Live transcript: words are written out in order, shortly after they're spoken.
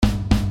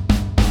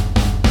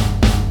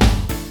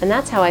And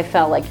that's how I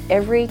felt. Like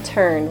every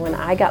turn when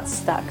I got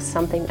stuck,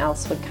 something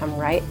else would come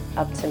right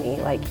up to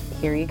me. Like,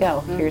 here you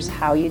go. Here's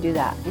how you do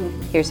that.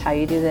 Here's how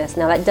you do this.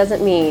 Now that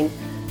doesn't mean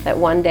that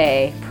one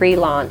day,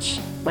 pre-launch,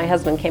 my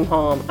husband came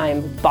home,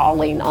 I'm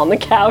bawling on the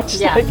couch.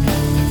 Yeah.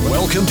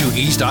 Welcome to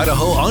East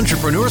Idaho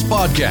Entrepreneurs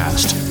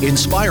Podcast,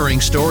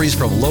 inspiring stories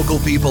from local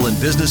people and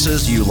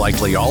businesses you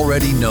likely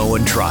already know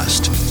and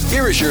trust.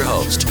 Here is your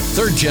host,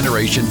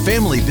 third-generation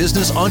family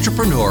business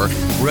entrepreneur,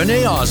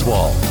 Renee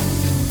Oswald.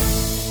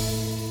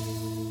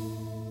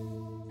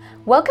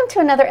 Welcome to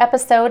another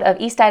episode of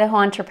East Idaho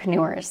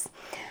Entrepreneurs.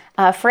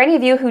 For any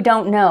of you who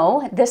don't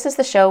know, this is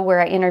the show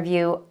where I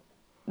interview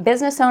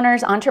business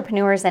owners,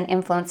 entrepreneurs, and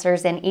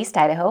influencers in East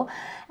Idaho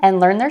and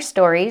learn their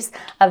stories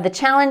of the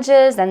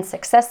challenges and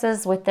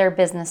successes with their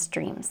business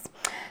dreams.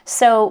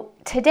 So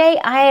today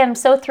I am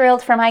so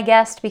thrilled for my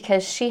guest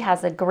because she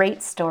has a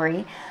great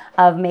story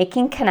of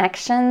making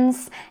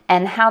connections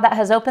and how that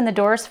has opened the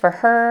doors for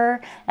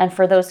her and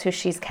for those who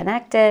she's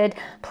connected.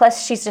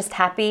 Plus, she's just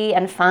happy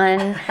and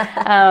fun.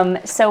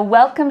 So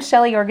welcome,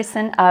 Shelly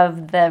Jorgensen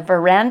of the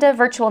Veranda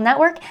Virtual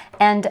Network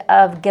and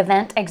of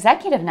Gavent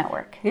Executive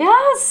Network.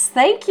 Yes,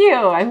 thank you.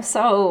 I'm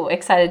so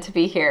excited to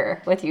be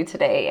here with you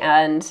today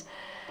and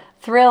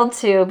thrilled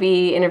to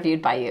be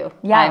interviewed by you.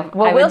 Yeah,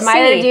 I've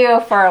admired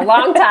you for a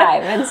long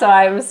time, and so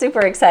I'm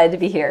super excited to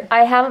be here.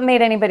 I haven't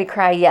made anybody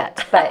cry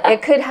yet, but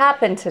it could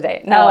happen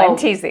today. No, I'm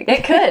teasing.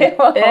 It could.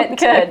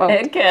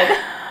 It could.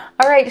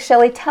 All right,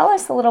 Shelly, tell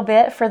us a little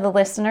bit for the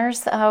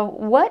listeners.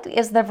 What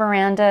is the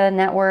Veranda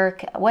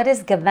Network? What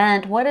is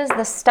Gavent? What is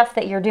the stuff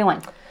that you're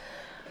doing?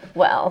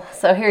 Well,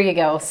 so here you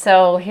go.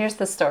 So here's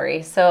the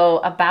story. So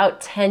about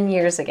 10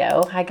 years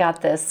ago, I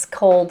got this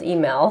cold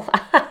email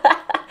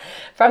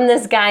from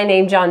this guy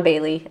named John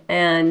Bailey,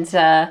 and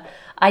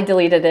I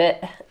deleted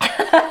it.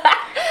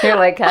 You're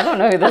like, I don't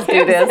know who this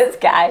dude is. This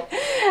guy.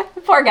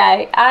 Poor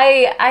guy.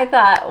 I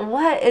thought,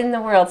 what in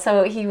the world?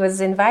 So he was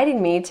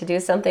inviting me to do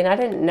something I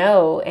didn't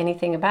know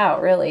anything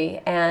about,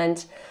 really.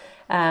 And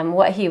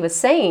what he was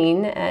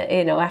saying,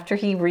 after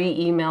he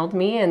re-emailed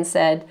me and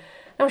said,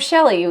 "No,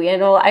 Shelly,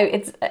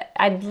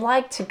 I'd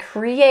like to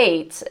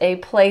create a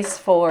place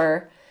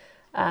for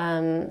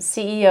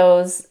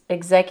CEOs,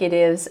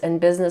 executives, and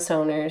business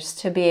owners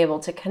to be able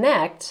to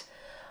connect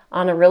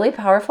on a really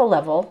powerful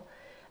level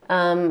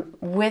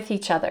with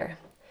each other."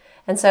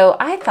 And so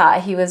I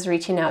thought he was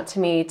reaching out to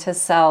me to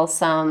sell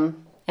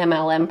some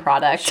MLM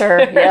product. Sure,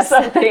 yes.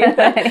 Something.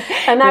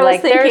 And I was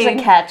thinking, there's a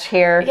catch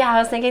here. Yeah, I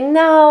was thinking,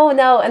 no.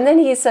 And then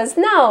he says,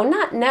 no,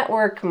 not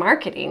network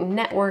marketing,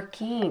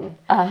 networking.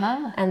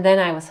 Uh-huh. And then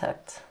I was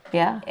hooked.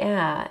 Yeah.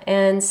 Yeah.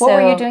 And so what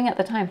were you doing at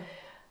the time?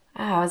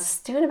 I was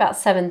doing about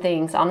 7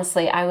 things.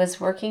 Honestly, I was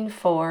working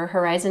for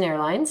Horizon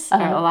Airlines, or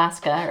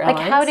Alaska Airlines.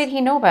 Like, how did he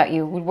know about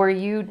you? Were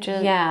you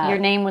just, your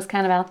name was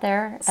kind of out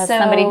there as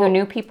somebody who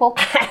knew people?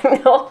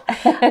 No.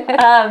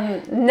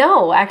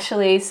 No,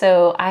 actually.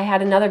 So I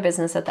had another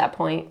business at that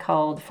point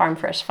called Farm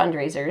Fresh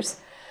Fundraisers.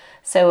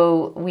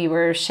 So we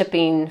were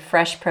shipping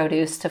fresh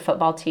produce to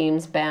football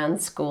teams,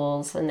 bands,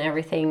 schools, and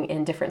everything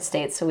in different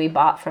states. So we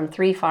bought from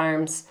 3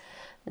 farms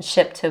and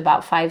shipped to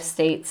about 5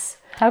 states.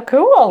 How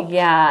cool.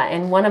 Yeah,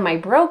 and one of my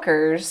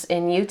brokers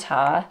in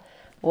Utah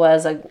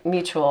was a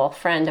mutual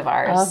friend of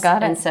ours. Oh,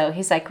 got it. And so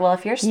he's like, well,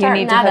 if you're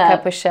starting you need to hook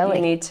up with Shelly.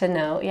 You need to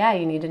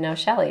know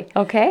Shelly.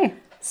 Okay.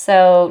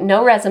 So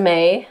no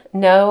resume,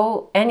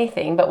 no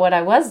anything. But what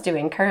I was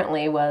doing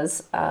currently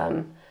was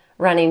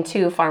running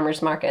 2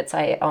 farmers markets.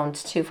 I owned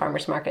 2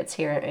 farmers markets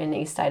here in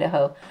East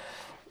Idaho.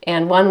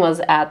 And one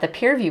was at the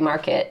Pierview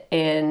Market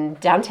in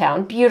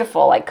downtown.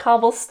 Beautiful, like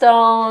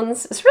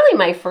cobblestones. It's really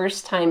my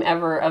first time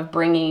ever of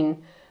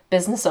bringing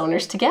business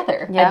owners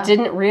together. Yeah. I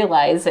didn't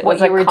realize it What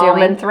was you a were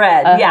common doing.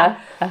 thread. Uh-huh. Yeah.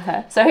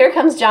 Uh-huh. So here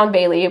comes John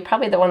Bailey,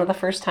 probably one of the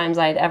first times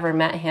I'd ever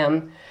met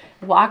him,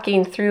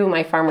 walking through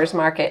my farmer's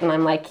market. And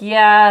I'm like,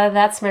 yeah,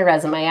 that's my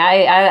resume.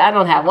 I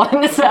don't have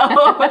one. So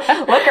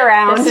look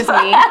around. This is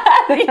me.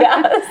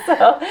 Yeah.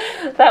 So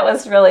that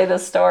was really the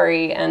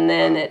story. And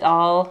then it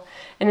all...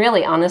 And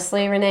really,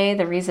 honestly, Renee,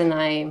 the reason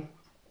I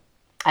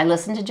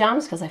listened to John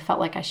is because I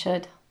felt like I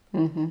should.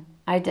 Mm-hmm.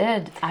 I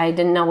did. I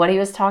didn't know what he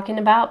was talking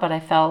about, but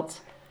I felt...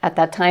 At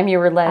that time, you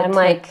were led I'm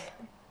like,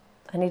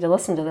 I need to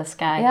listen to this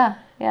guy.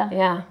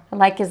 Yeah. I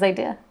like his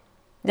idea.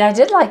 Yeah, I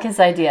did like his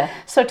idea.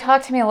 So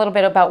talk to me a little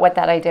bit about what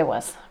that idea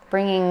was.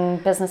 Bringing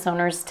business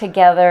owners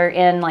together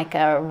in like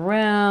a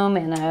room,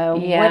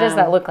 what does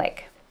that look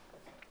like?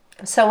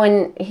 So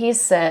when he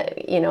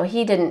said,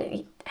 he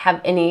didn't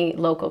have any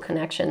local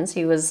connections.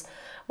 He was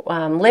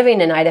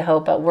living in Idaho,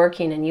 but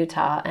working in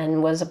Utah,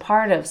 and was a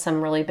part of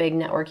some really big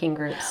networking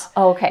groups.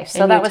 Oh, okay.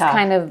 So that was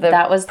kind of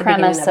the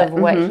premise of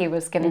what he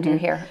was going to do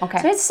here.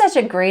 Okay. So it's such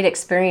a great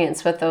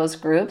experience with those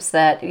groups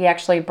that he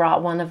actually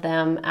brought one of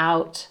them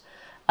out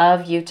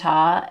of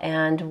Utah,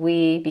 and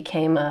we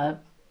became an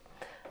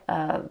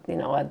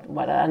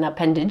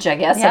appendage, I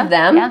guess, of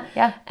them.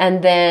 Yeah.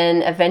 And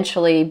then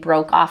eventually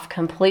broke off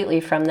completely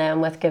from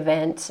them with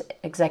Gavent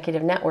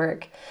Executive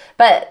Network.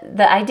 But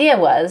the idea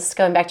was,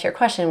 going back to your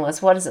question,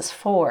 was what is this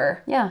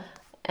for? Yeah.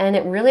 And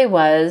it really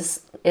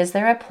was, is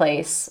there a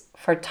place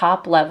for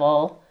top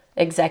level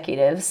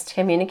executives to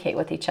communicate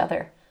with each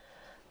other,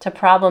 to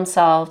problem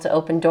solve, to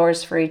open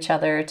doors for each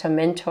other, to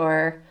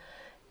mentor,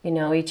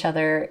 each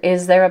other?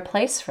 Is there a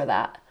place for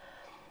that?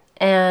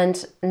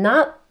 And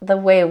not the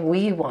way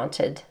we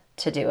wanted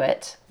to do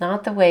it,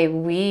 not the way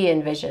we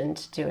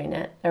envisioned doing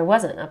it. There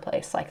wasn't a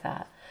place like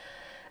that.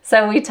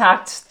 So we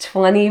talked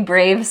 20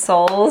 brave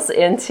souls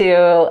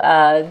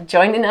into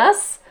joining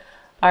us.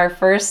 Our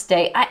first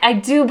day, I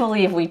do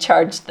believe we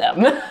charged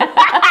them.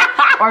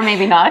 Or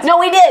maybe not. No,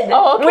 we did.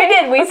 Oh, okay. We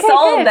did. We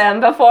sold good. them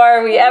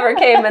before we ever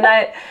came, and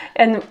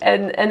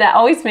that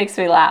always makes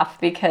me laugh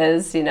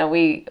because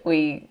we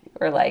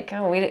were like,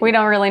 oh, we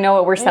don't really know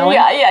what we're selling.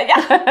 Yeah.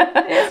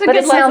 It's a But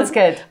good it sounds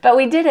lesson. good. But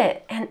we did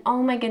it, and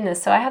oh my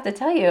goodness! So I have to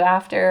tell you,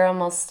 after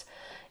almost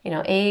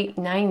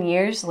 8-9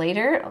 years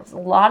later, a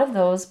lot of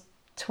those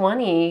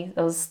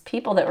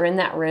people that were in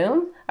that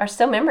room are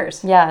still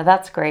members. Yeah,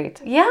 that's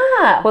great.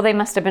 Yeah. Well, they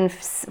must have been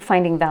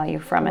finding value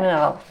from it.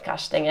 Well,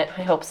 gosh dang it.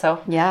 I hope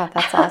so. Yeah,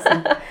 that's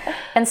awesome.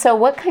 And so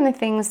what kind of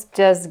things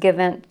does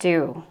Givent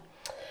do?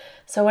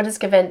 So what does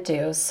Givent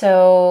do?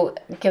 So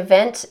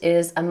Givent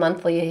is a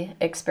monthly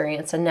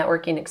experience, a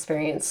networking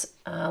experience,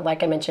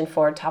 like I mentioned,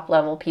 for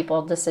top-level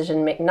people,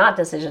 not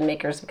decision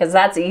makers, because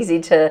that's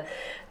easy to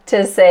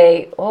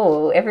say,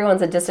 oh,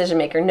 everyone's a decision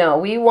maker. No,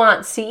 we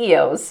want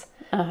CEOs.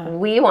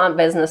 We want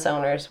business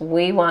owners.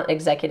 We want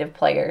executive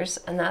players.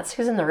 And that's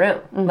who's in the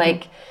room.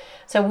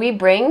 So we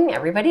bring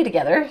everybody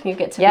together. You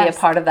get to be a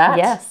part of that.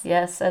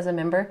 Yes, as a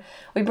member.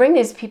 We bring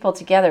these people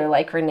together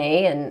like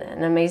Renee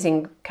and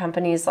amazing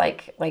companies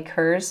like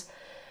hers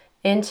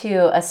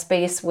into a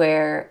space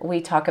where we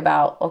talk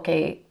about,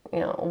 okay,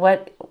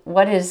 what's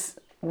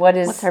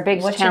our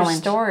biggest challenge?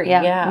 Your story?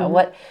 Yeah.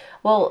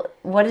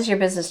 What is your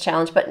business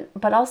challenge?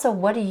 But also,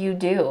 what do you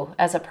do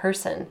as a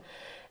person?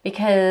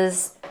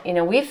 Because,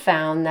 we've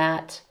found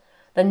that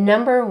the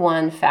number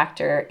one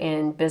factor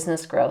in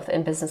business growth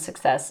and business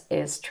success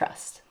is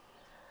trust.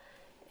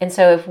 And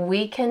so if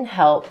we can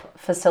help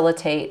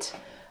facilitate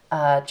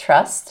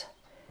trust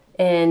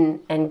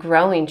and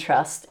growing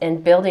trust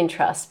and building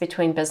trust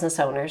between business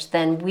owners,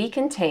 then we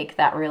can take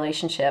that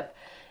relationship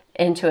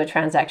into a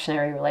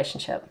transactionary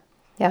relationship.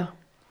 Yeah.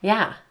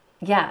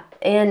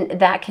 And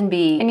that can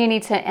be... And you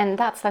need to... And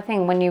that's the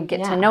thing, when you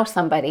get to know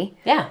somebody,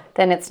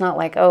 then it's not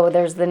like, oh,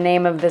 there's the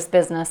name of this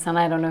business and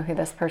I don't know who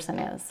this person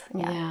is.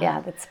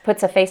 Yeah, that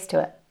puts a face to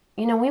it.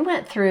 We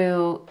went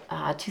through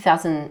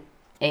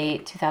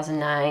 2008,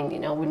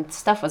 2009, when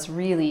stuff was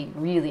really,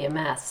 really a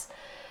mess.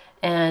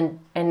 And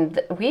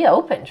we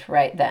opened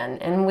right then.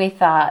 And we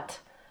thought,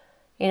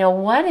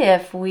 what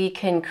if we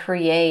can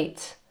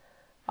create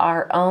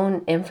our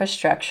own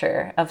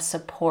infrastructure of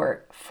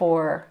support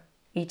for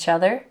each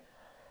other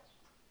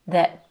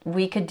that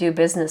we could do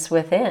business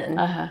within.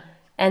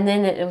 And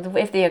then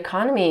if the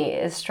economy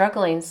is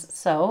struggling,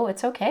 so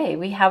it's okay.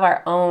 We have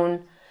our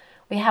own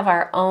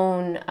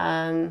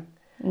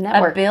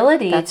network.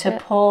 Ability That's to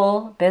it.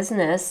 Pull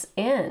business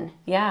in.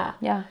 Yeah.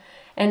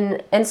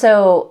 And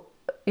so,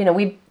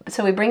 we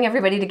bring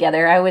everybody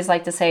together. I always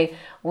like to say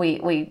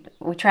we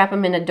trap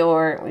them in a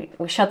door,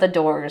 we shut the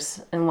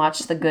doors and watch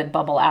the good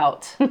bubble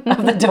out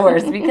of the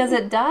doors because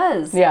it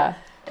does. Yeah.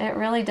 It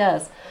really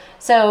does.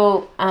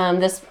 So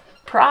this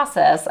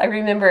process, I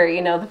remember,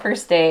 the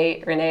first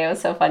day, Renee, it was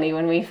so funny.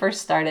 When we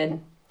first started,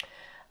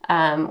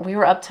 we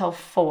were up till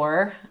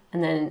 4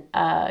 and then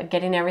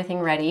getting everything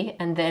ready.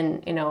 And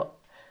then,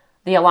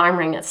 the alarm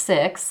rang at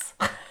 6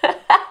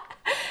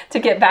 to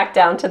get back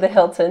down to the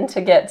Hilton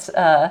to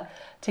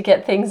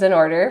get things in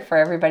order for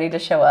everybody to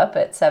show up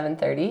at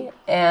 7:30.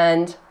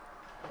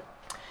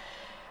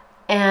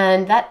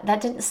 And that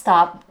didn't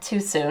stop too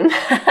soon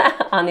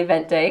on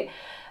event day.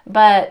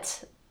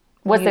 But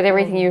was it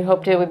everything you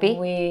hoped it would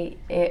be?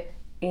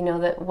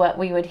 That what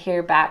we would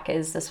hear back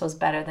is this was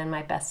better than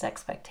my best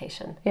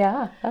expectation.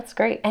 Yeah, that's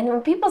great. And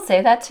when people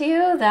say that to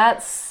you,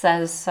 that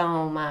says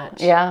so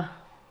much. Yeah.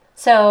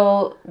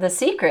 So the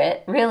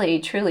secret really,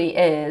 truly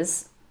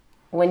is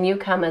when you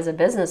come as a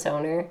business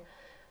owner,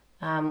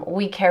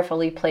 we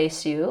carefully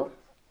place you,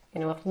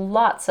 with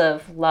lots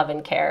of love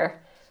and care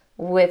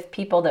with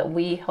people that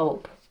we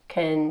hope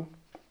can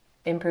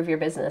improve your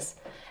business.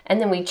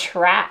 And then we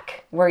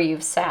track where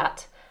you've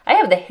sat. I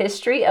have the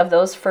history of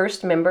those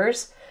first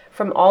members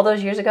from all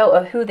those years ago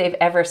of who they've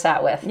ever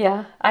sat with.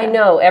 Yeah. I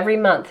know every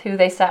month who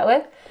they sat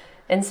with.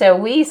 And so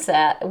we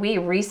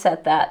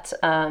reset that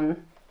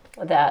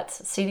that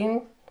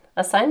seating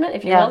assignment,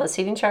 if you will, the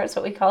seating chart is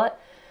what we call it.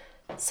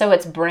 So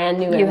it's brand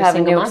new every single month. You have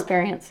a new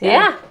experience.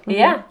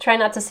 Yeah. Try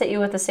not to sit you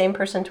with the same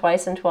person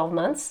twice in 12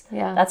 months.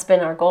 Yeah. That's been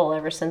our goal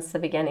ever since the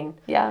beginning.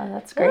 Yeah,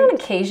 that's And great. on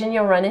occasion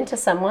you'll run into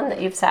someone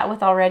that you've sat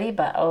with already,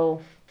 but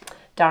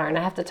darn,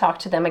 I have to talk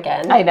to them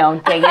again. I know,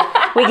 dang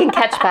it. We can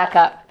catch back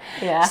up.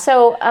 Yeah.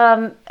 So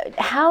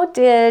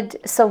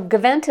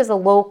Givent is a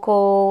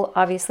local,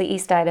 obviously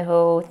East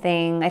Idaho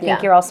thing. I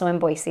think you're also in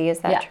Boise, is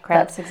that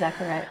correct? That's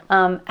exactly right.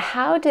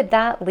 How did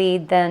that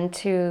lead then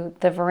to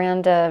the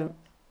Veranda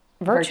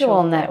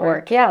Virtual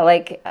network. Yeah.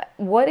 Like,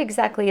 what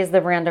exactly is the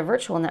brand of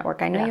Virtual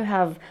Network? I know you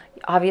have,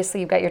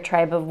 obviously, you've got your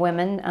tribe of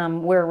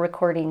women. We're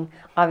recording,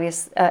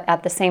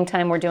 at the same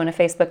time we're doing a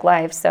Facebook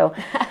Live. So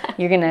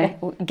you're going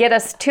to get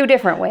us two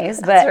different ways.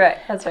 But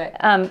That's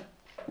right.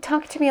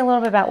 Talk to me a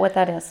little bit about what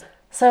that is.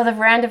 So the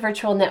Veranda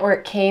Virtual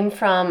Network came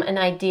from an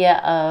idea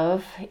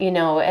of,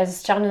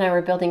 as John and I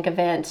were building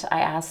Gavent,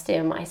 I asked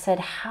him, I said,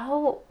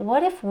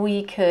 what if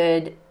we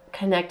could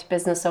connect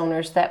business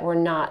owners that were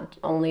not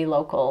only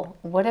local?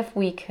 What if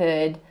we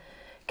could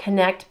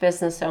connect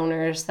business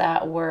owners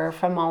that were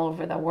from all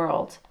over the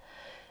world?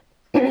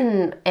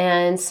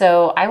 And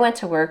so I went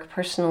to work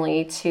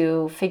personally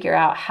to figure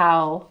out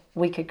how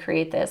we could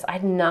create this. I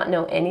did not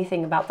know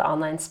anything about the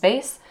online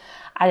space.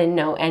 I didn't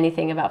know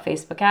anything about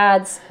Facebook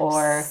ads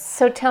or...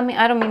 So tell me,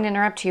 I don't mean to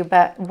interrupt you,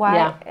 but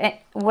why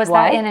was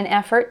that in an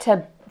effort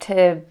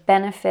to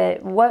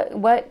benefit?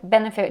 What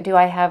benefit do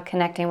I have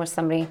connecting with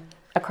somebody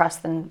across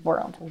the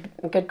world?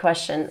 Good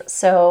question.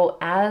 So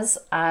as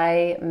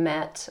I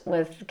met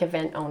with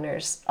Gavent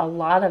owners, a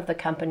lot of the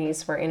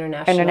companies were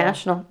international.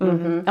 International.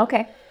 Mm-hmm.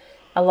 Okay.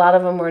 A lot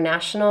of them were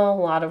national.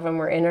 A lot of them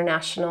were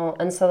international.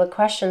 And so the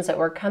questions that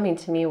were coming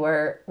to me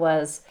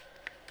was,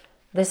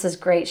 this is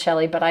great,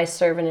 Shelley, but I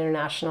serve an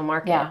international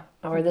market. Yeah.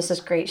 Or this is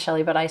great,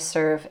 Shelley, but I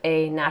serve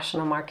a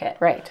national market.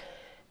 Right.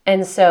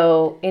 And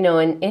so,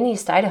 in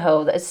East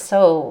Idaho, it's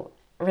so,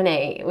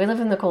 Renee, we live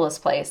in the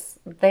coolest place.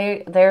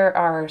 There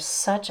are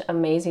such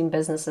amazing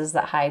businesses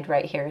that hide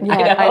right here in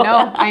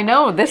Idaho. I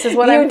know. This is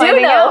what I'm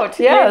finding out.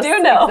 Yes, you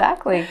do know.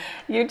 Exactly.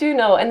 You do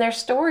know. And their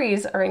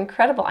stories are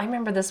incredible. I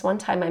remember this one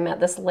time I met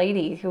this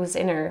lady who was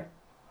I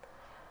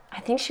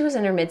think she was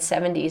in her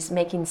mid-70s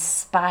making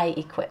spy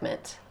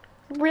equipment.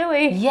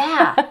 Really?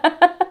 Yeah.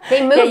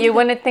 They moved. Yeah, you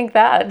wouldn't think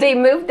that. They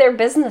moved their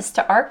business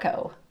to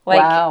Arco.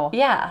 Wow.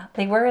 Yeah,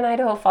 they were in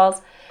Idaho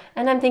Falls.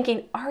 And I'm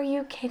thinking, are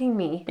you kidding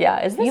me?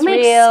 Yeah, is this you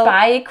make real?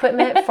 Spy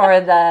equipment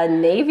for the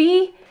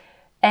Navy?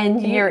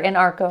 And you're in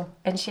Arco.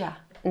 And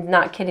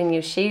not kidding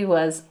you. She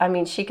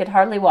could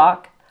hardly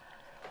walk.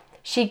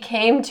 She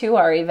came to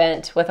our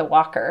event with a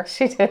walker.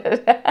 She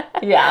did.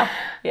 Yeah.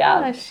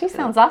 She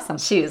sounds awesome.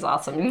 She is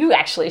awesome. You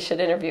actually should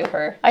interview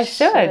her. I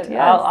should.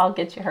 Yes. I'll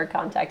get you her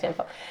contact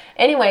info.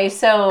 Anyway,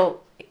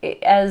 so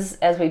as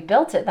we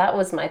built it, that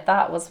was my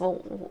thought was,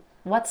 well,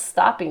 what's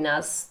stopping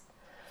us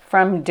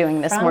from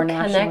doing this more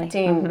nationally?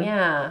 Connecting,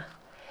 yeah.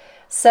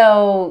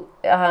 So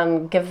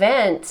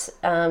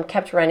Gavent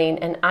kept running,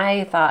 and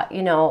I thought,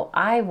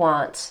 I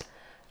want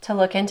to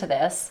look into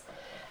this.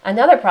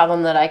 Another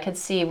problem that I could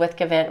see with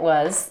Gavent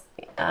was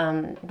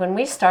when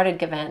we started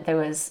Gavent, there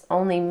was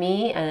only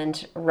me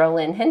and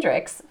Roland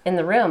Hendricks in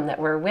the room that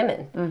were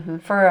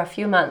women for a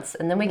few months.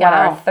 And then we got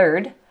our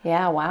third.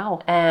 Yeah,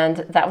 wow. And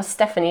that was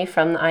Stephanie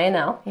from the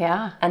INL.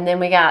 Yeah. And then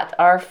we got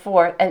our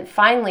fourth. And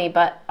finally,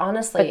 but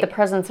honestly... But the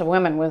presence of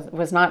women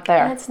was not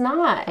there. It's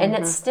not. And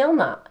it's still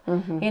not.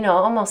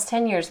 Almost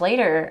 10 years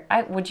later,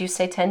 would you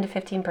say 10 to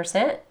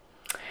 15%?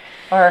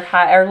 Or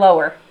high or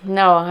lower?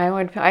 No,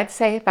 I'd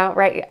say about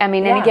right. I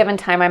mean, any given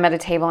time I'm at a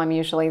table, I'm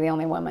usually the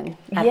only woman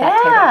at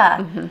that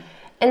table.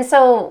 And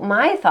so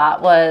my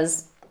thought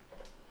was,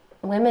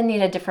 women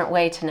need a different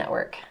way to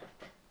network.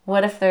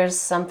 What if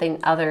there's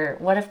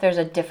what if there's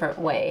a different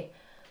way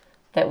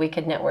that we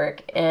could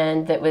network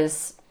and that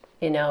was,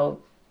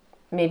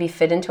 maybe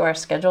fit into our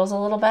schedules a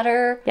little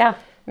better? Yeah.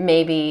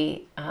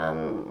 Maybe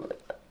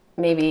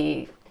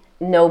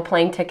no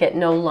plane ticket,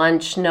 no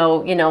lunch,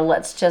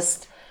 let's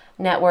just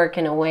network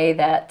in a way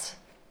that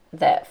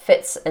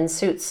fits and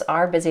suits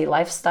our busy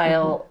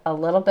lifestyle a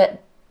little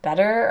bit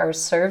better or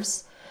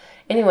serves.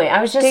 Anyway,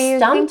 I was just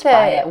stumped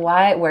by it.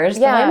 Where's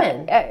the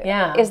women?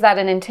 Is that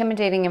an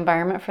intimidating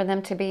environment for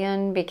them to be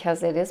in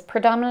because it is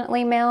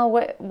predominantly male?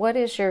 What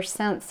is your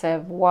sense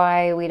of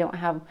why we don't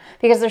have,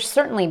 because there's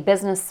certainly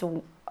business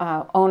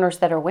owners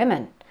that are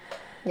women.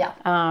 Yeah.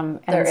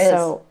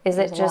 So is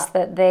it just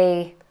that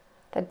they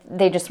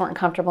just weren't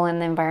comfortable in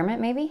the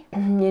environment, maybe?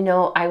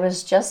 I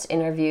was just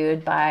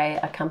interviewed by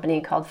a company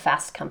called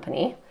Fast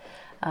Company,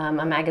 a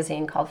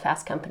magazine called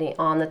Fast Company,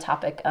 on the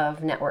topic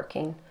of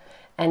networking.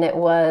 And it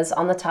was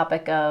on the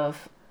topic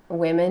of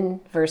women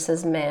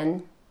versus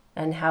men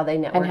and how they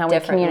network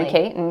differently. And how we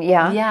communicate.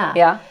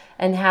 And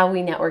and how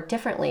we network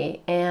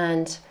differently.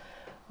 And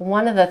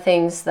one of the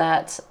things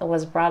that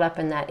was brought up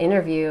in that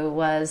interview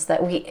was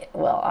that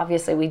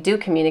obviously we do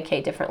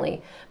communicate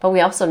differently, but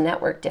we also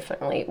network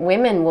differently.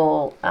 Women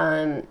will,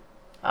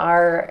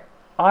 our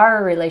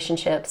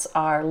relationships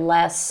are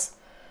less,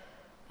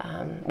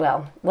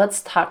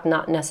 let's talk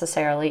not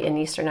necessarily in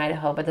Eastern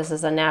Idaho, but this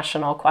is a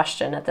national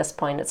question at this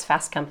point. It's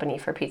Fast Company,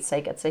 for Pete's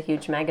sake. It's a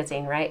huge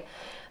magazine, right?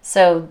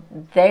 So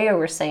they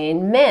were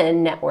saying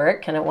men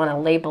network, and I don't want to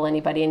label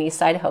anybody in East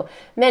Idaho,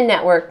 men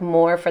network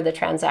more for the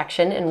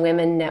transaction and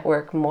women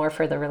network more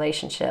for the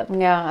relationship.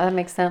 Yeah, that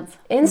makes sense.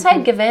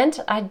 Inside Gavent,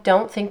 I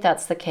don't think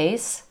that's the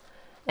case.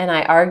 And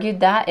I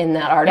argued that in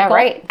that article. Yeah,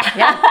 right.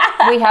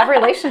 Yeah, we have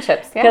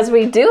relationships. Because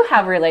we do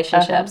have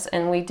relationships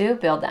and we do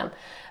build them.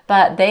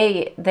 But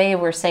they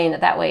were saying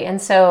it that way.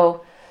 And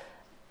so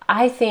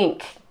I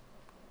think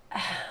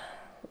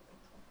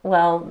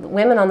well,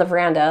 women on the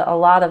veranda, a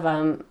lot of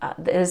them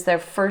is their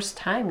first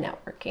time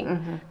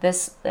networking.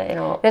 This,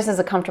 This is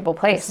a comfortable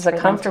place. This is a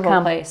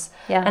comfortable place.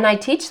 Yeah. And I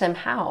teach them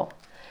how.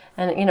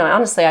 And,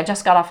 honestly, I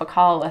just got off a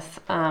call with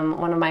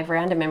one of my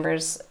veranda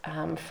members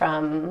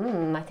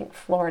from, I think,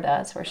 Florida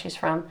is where she's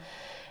from.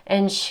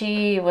 And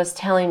she was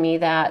telling me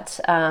that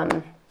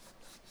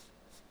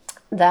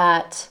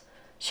that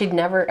she'd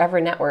never,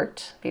 ever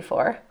networked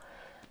before.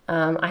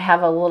 I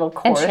have a little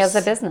course. And she has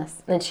a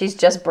business. And she's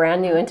just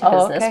brand new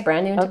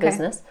into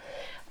business.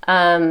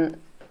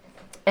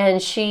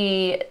 And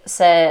she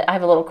said, I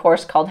have a little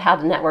course called How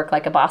to Network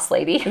Like a Boss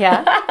Lady.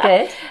 Yeah,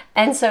 good.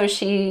 And so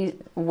she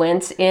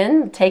went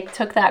in,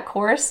 took that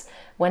course,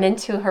 went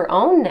into her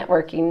own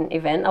networking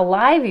event, a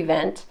live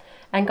event,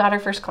 and got her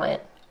first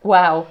client.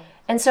 Wow.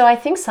 And so I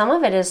think some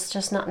of it is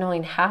just not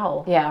knowing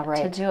how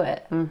to do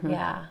it.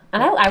 Yeah.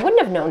 And I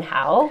wouldn't have known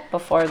how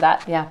before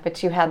that. Yeah,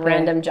 but you had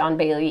random John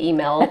Bailey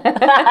email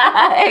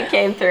it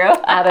came through.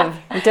 Out of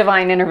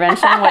divine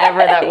intervention, whatever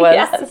that was.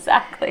 Yeah,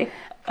 exactly.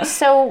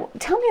 So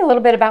tell me a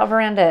little bit about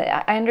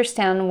Veranda. I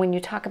understand when you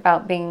talk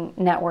about being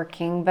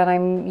networking, but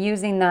I'm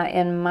using that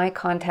in my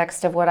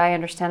context of what I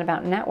understand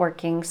about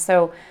networking.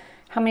 So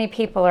how many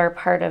people are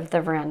part of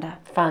the Veranda?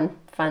 Fun.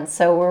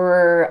 So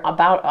we're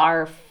about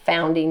our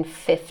founding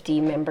 50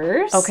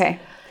 members. Okay.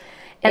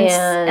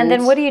 And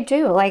then what do you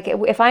do? Like,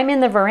 if I'm in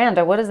the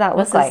Veranda, what does that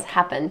look like?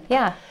 Happen.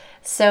 Yeah.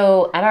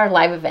 So at our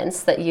live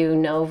events that you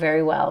know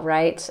very well,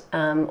 right?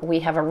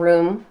 We have a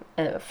room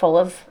full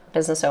of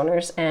business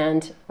owners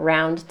and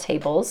round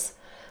tables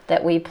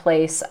that we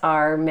place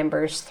our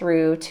members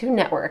through to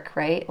network,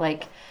 right?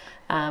 Like,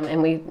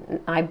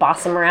 I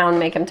boss them around,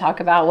 make them talk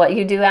about what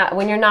you do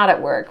when you're not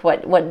at work.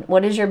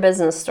 What is your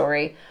business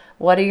story?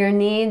 What are your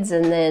needs?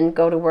 And then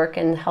go to work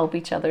and help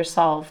each other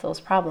solve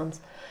those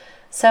problems.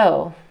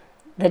 So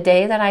the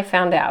day that I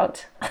found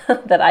out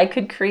that I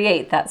could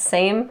create that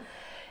same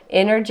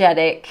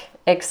energetic,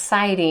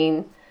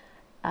 exciting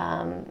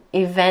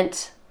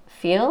event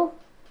feel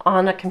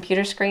on a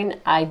computer screen,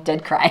 I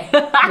did cry.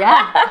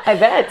 Yeah, I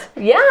bet.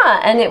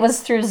 Yeah, and it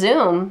was through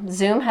Zoom.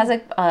 Zoom has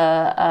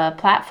a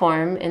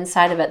platform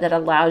inside of it that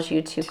allows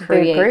you to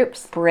create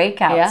groups,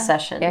 breakout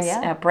sessions,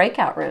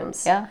 breakout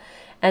rooms. Yeah.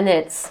 And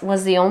it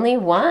was the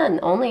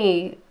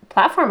only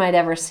platform I'd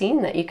ever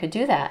seen that you could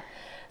do that.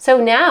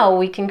 So now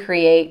we can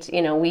create,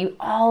 we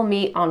all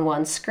meet on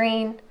one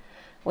screen.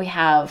 We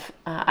have,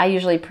 I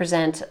usually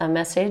present a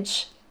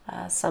message,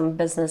 some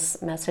business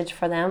message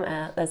for them,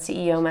 a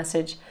CEO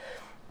message.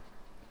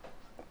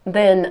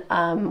 Then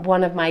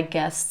one of my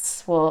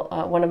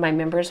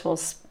members will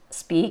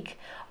speak,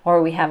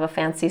 or we have a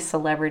fancy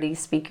celebrity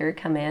speaker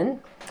come in.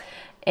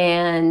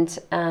 And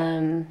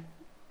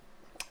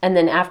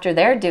then after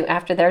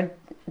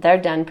they're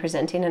done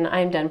presenting and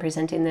I'm done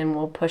presenting, then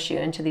we'll push you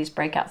into these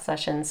breakout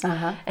sessions.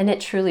 And it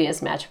truly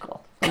is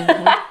magical.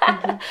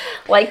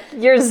 Like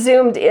you're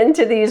zoomed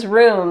into these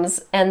rooms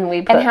and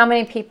we put... And how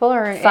many people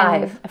are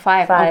Five.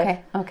 Five.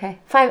 Okay.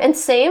 5. And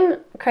same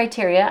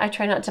criteria. I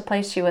try not to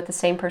place you with the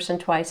same person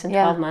twice in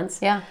 12 months.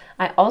 Yeah.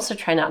 I also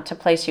try not to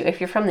place you, if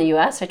you're from the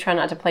U.S., I try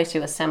not to place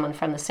you with someone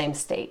from the same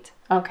state.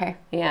 Okay.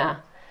 Yeah.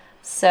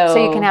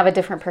 So you can have a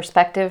different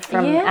perspective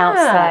from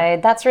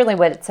outside. That's really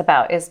what it's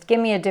about, is give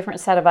me a different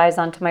set of eyes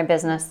onto my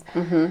business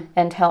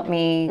and help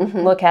me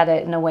look at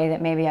it in a way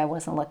that maybe I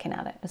wasn't looking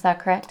at it. Is that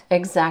correct?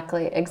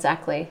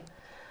 Exactly.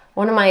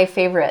 One of my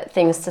favorite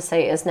things to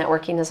say is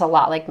networking is a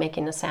lot like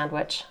making a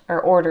sandwich or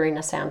ordering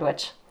a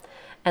sandwich.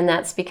 And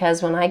that's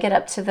because when I get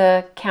up to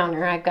the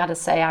counter, I've got to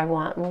say I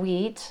want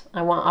wheat,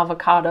 I want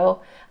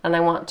avocado, and I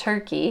want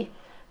turkey,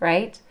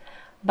 right?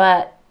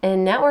 But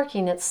in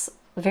networking, it's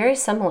very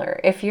similar.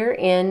 If you're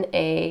in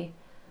an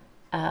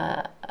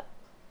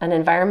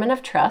environment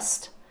of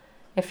trust,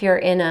 if you're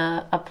in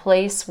a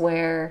place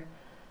where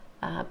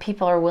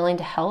people are willing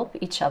to help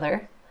each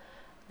other,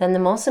 then the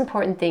most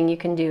important thing you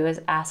can do is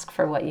ask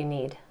for what you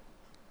need.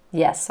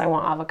 Yes, I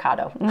want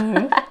avocado.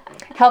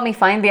 Help me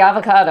find the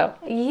avocado.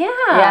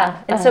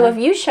 Yeah. And so if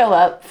you show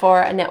up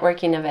for a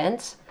networking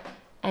event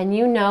and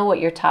you know what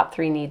your top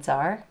 3 needs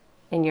are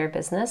in your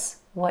business,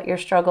 what your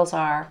struggles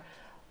are,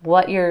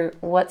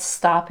 what's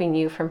stopping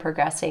you from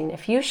progressing,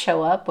 if you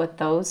show up with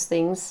those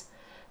things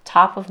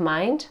top of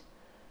mind,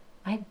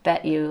 I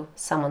bet you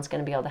someone's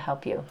going to be able to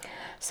help you.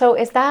 So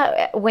is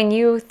that when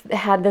you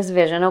had this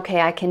vision,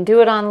 okay, I can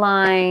do it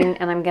online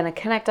and I'm going to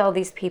connect all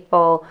these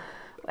people,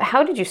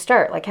 how did you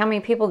start? Like, how many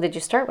people did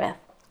you start with?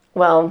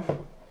 Well,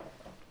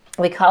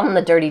 we call them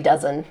the Dirty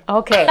Dozen.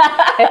 Okay.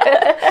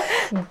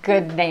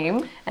 Good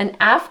name. And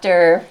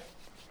after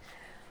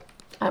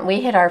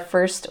we had our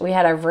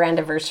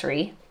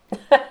Verandaversary,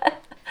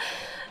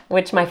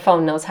 which my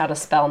phone knows how to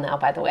spell now,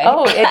 by the way.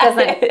 Oh, it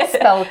doesn't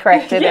spell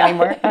corrected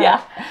anymore.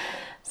 Yeah.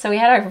 So we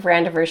had our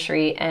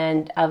Verandaversary,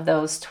 and of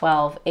those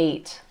 12,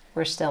 8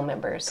 were still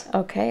members.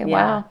 Okay,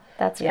 wow.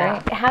 That's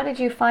great. How did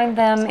you find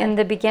them in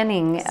the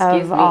beginning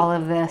of all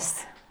of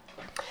this?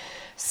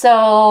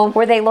 So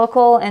were they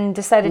local and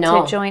decided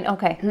to join?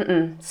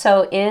 Okay.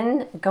 So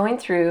in going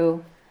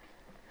through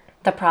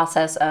the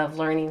process of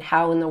learning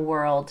how in the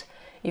world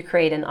you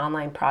create an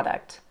online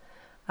product.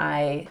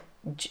 I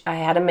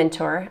had a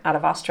mentor out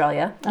of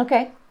Australia,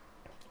 Okay.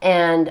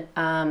 and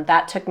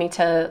that took me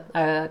to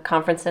a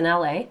conference in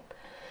LA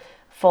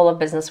full of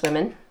business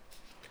women.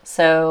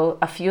 So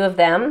a few of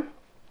them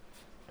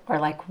were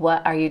like,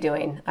 "What are you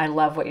doing? I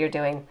love what you're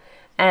doing,"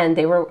 and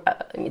they were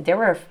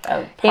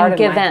a part of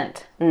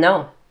Givent.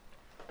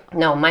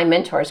 No, my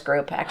mentor's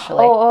group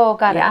actually. Oh,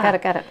 got it, Yeah.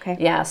 got it. Okay.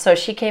 Yeah, so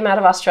she came out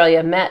of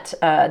Australia,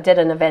 did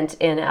an event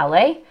in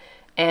LA,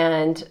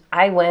 and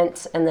I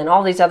went, and then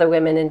all these other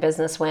women in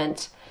business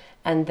went,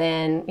 and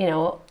then,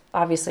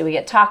 obviously we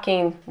get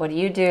talking, what do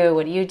you do,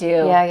 what do you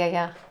do?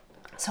 Yeah.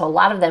 So a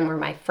lot of them were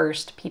my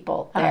first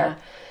people there. Uh-huh.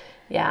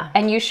 Yeah.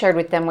 And you shared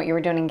with them what you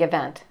were doing in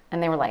Givent,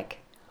 and they were like,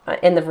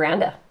 In the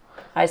veranda.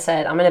 I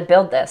said, I'm going to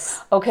build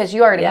this. oh, because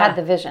you already Yeah. had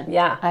the vision.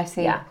 Yeah. I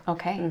see. Yeah.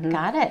 Okay,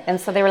 got it. And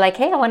so they were like,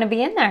 hey, I want to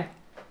be in there.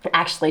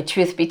 Actually,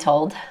 truth be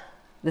told,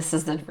 this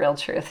is the real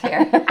truth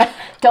here.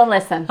 Don't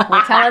listen.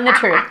 We're telling the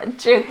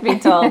truth. Truth be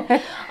told,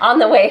 on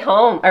the way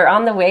home, or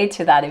on the way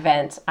to that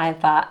event, I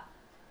thought,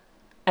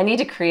 I need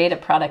to create a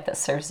product that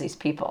serves these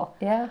people.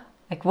 Yeah.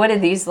 Like, what do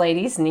these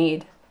ladies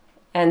need?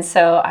 And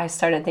so I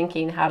started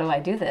thinking, how do I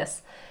do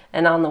this?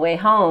 And on the way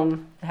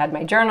home, I had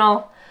my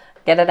journal,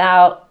 get it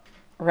out,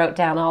 wrote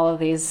down all of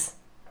these.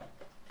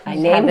 I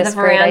You named had the this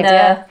great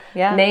veranda.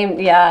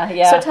 idea.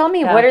 Yeah. So tell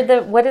me, yeah.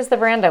 what is the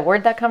veranda?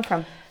 Where'd that come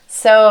from?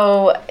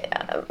 So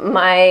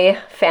my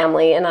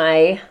family and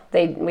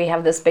we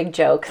have this big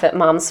joke that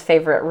Mom's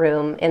favorite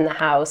room in the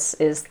house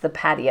is the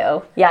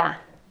patio. Yeah.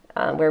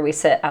 Where we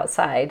sit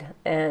outside,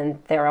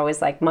 and they're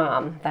always like,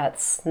 "Mom,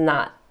 that's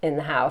not in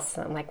the house."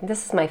 I'm like,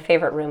 "This is my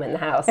favorite room in the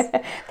house."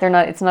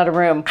 It's not a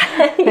room.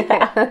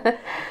 Yeah.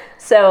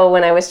 So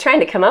when I was trying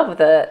to come up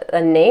with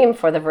a name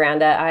for the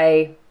veranda,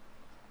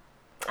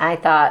 I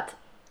thought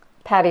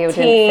Patio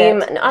team.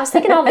 didn't fit. No, I was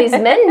thinking all these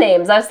men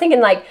names. I was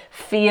thinking like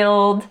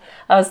field.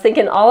 I was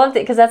thinking all of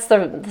because that's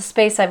the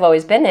space I've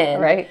always been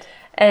in. Right.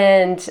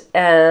 And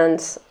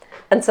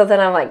so then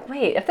I'm like,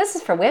 wait, if this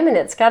is for women,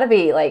 it's got to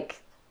be like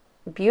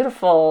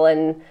beautiful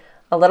and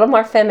a little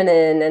more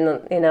feminine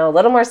and a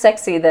little more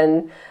sexy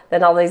than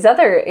all these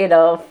other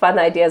fun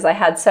ideas I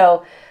had.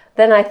 So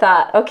then I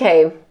thought,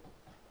 okay,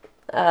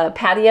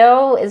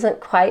 patio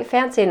isn't quite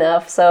fancy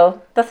enough,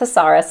 so the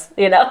thesaurus,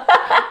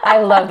 I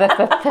love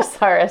the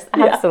thesaurus.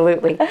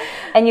 Absolutely.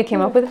 And you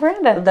came up with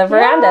veranda. The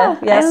veranda.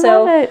 Yeah, I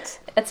so love it.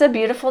 it's a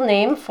beautiful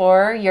name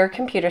for your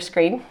computer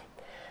screen,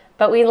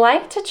 but we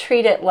like to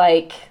treat it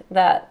like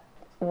that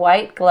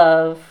white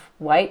glove,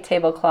 white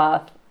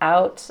tablecloth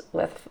out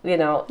with,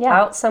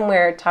 out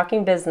somewhere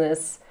talking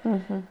business,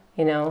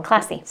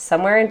 Classy.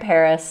 somewhere in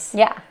Paris.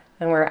 Yeah.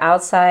 And we're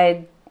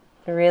outside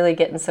really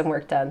getting some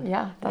work done.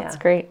 Yeah, that's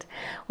great.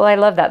 Well, I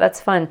love that. That's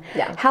fun.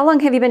 Yeah. How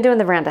long have you been doing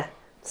the veranda?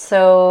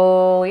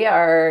 So we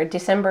are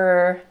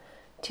December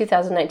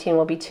 2019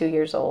 will be 2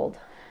 years old.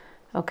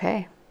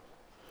 Okay.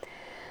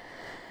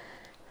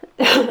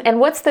 And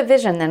what's the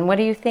vision then? What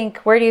do you think?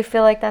 Where do you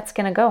feel like that's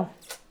going to go?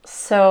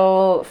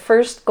 So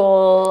first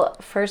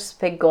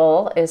big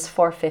goal is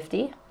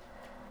 450.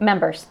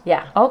 Members.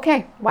 Yeah.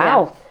 Okay.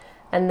 Wow. Yeah.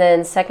 And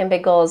then second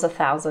big goal is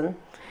 1,000.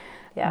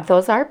 Yeah.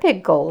 Those are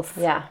big goals.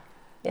 Yeah.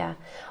 Yeah.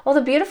 Well,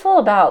 the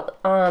beautiful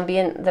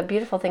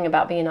thing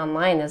about being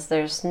online is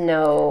there's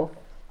no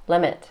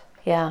limit.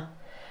 Yeah.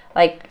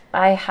 Like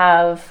I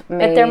have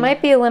made. But there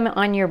might be a limit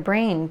on your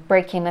brain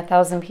breaking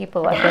 1,000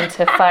 people up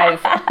into 5.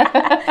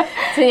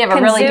 So you have a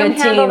Can really Zoom good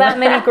handle team. that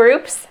many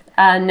groups?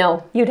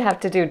 No, You'd have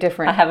to do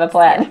different. I have a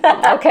plan.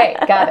 Okay,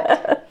 got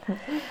it.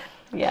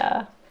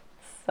 Yeah.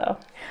 So.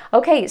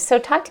 Okay, so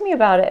talk to me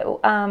about it.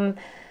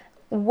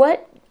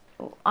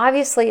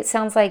 Obviously it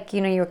sounds like,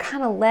 you were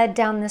kind of led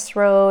down this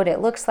road.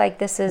 It looks like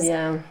this is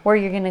where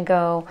you're going to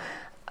go.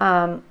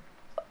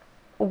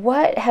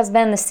 What has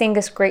been the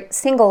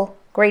single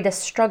greatest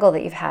struggle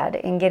that you've had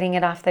in getting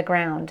it off the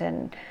ground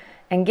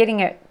and getting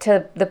it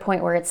to the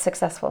point where it's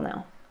successful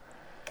now?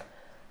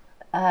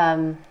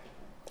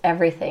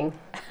 Everything.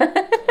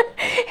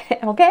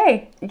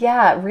 Okay.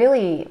 Yeah,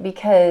 really,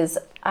 because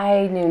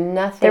I knew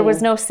nothing. There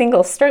was no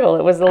single struggle.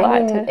 It was a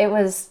lot. It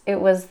was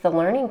the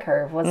learning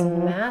curve was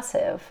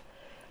massive.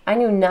 I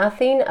knew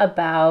nothing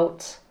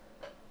about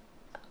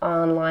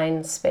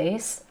online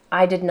space.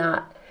 I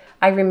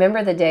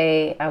remember the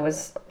day I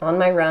was on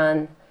my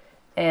run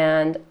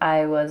and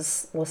I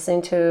was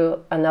listening to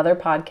another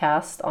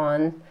podcast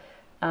on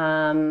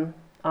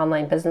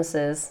online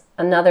businesses.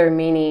 Another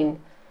meaning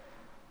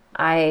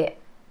I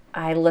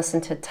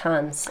listened to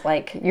tons.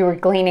 Like you were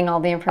gleaning all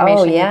the information.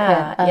 Oh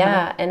yeah, you could.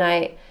 yeah.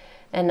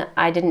 And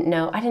I didn't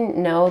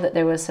know that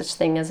there was such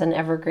thing as an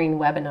evergreen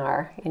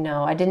webinar.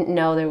 I didn't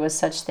know there was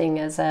such thing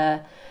as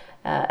I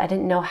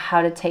didn't know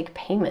how to take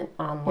payment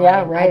online.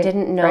 Yeah, right. I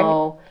didn't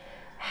know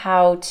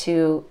how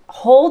to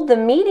hold the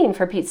meeting,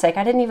 for Pete's sake.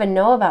 I didn't even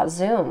know about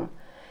Zoom.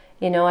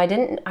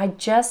 I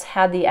just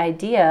had the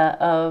idea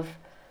of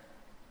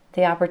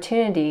the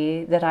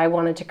opportunity that I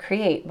wanted to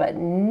create, but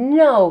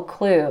no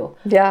clue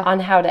on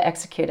how to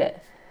execute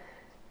it.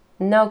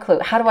 No clue.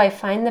 How do I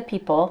find the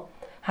people?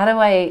 How do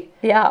I...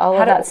 Yeah, all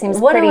of that seems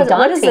what pretty daunting.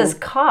 What does this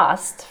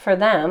cost for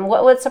them?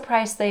 What's the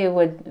price they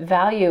would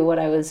value what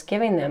I was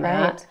giving them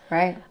at?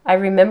 Right. I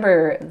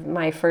remember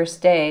my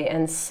first day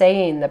and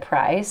saying the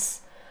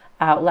price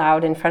out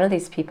loud in front of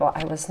these people.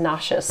 I was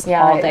nauseous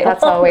all day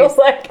that's long.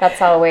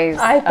 always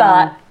I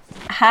thought,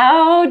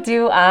 how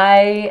do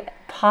I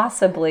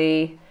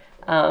possibly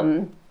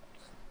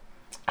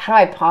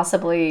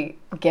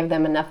give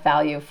them enough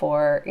value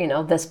for,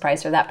 this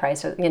price or that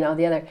price or,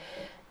 the other.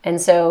 And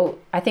so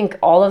I think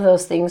all of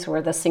those things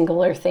were the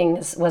singular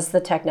things, was the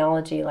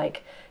technology,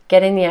 like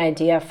getting the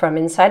idea from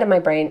inside of my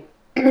brain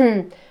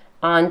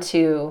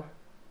onto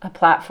a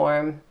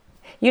platform.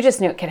 You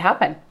just knew it could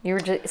happen.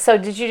 So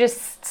did you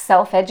just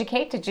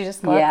self-educate? Did you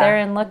just go out there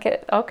and look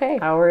at,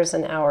 hours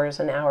and hours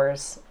and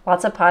hours.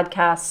 Lots of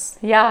podcasts.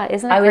 Yeah,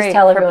 isn't it great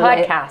for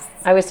podcasts?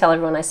 I always tell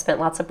everyone I spent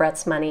lots of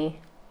Brett's money.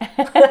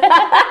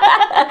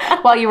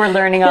 While you were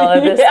learning all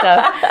of this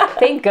stuff.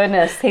 Thank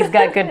goodness he's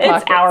got good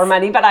pockets. It's our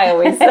money, but I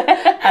always say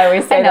that.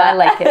 I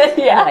like it.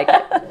 Yeah. I like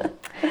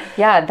it.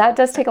 Yeah, that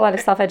does take a lot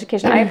of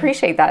self-education. I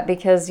appreciate that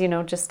because,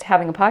 just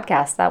having a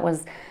podcast, that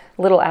was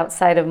a little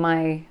outside of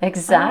my...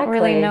 Exactly. I don't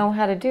really know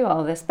how to do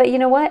all this. But you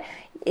know what?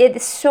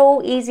 It's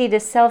so easy to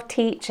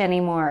self-teach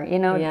anymore.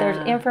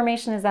 There's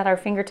information is at our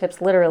fingertips,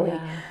 literally.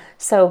 Yeah.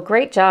 So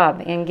great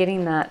job in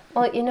getting that.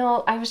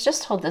 Well, I was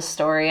just told this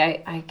story.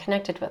 I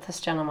connected with this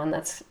gentleman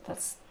that's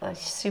a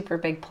super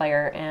big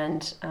player.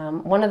 And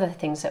one of the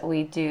things that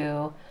we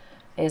do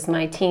is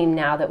my team,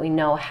 now that we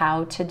know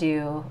how to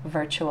do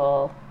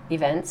virtual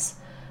events,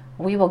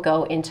 we will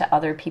go into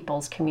other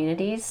people's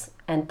communities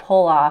and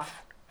pull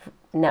off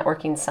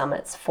networking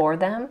summits for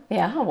them.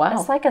 Yeah, wow.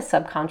 It's like a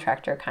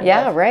subcontractor kind of.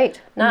 Yeah,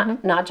 right.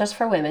 Not just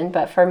for women,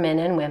 but for men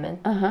and women.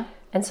 Uh-huh.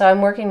 And so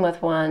I'm working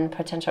with one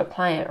potential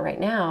client right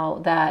now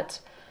that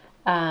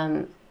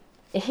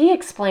he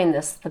explained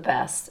this the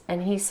best.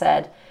 And he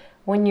said,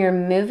 when you're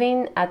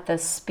moving at the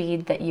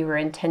speed that you were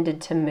intended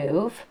to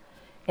move,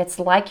 it's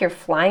like you're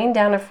flying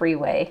down a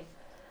freeway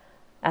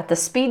at the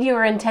speed you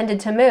were intended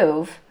to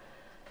move,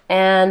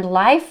 and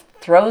life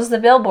throws the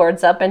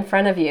billboards up in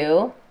front of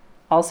you,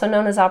 also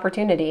known as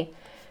opportunity.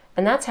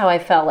 And that's how I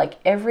felt. Like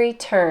every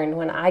turn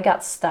when I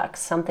got stuck,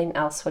 something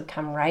else would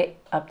come right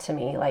up to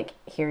me. Like,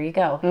 here you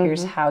go. Mm-hmm.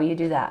 Here's how you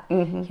do that.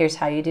 Mm-hmm. Here's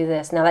how you do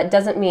this. Now, that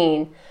doesn't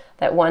mean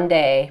that one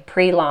day,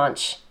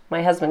 pre-launch,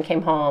 my husband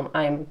came home,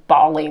 I'm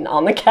bawling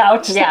on the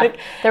couch. Yeah, like,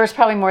 there was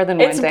probably more than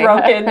one day. It's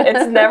broken.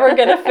 It's never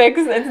going to fix.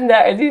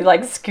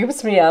 He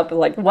scoops me up,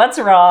 like, what's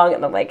wrong?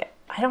 And I'm like,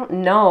 I don't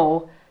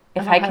know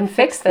if I can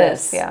fix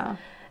this. Yeah.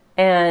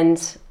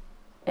 And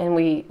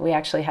we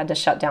actually had to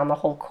shut down the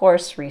whole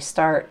course,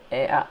 restart,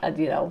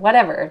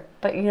 whatever.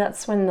 But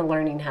that's when the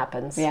learning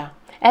happens. Yeah.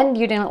 And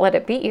you didn't let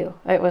it beat you.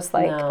 It was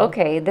like,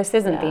 okay, this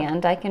isn't the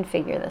end. I can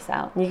figure this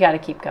out. You got to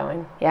keep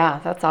going. Yeah,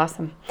 that's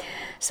awesome.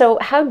 So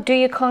how do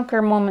you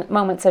conquer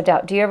moments of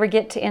doubt? Do you ever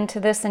get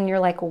into this and you're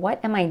like, what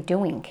am I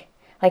doing?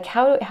 Like,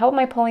 how am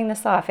I pulling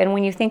this off? And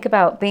when you think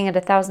about being at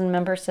 1,000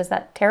 members, does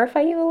that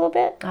terrify you a little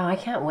bit? Oh, I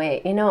can't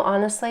wait.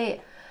 Honestly,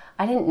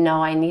 I didn't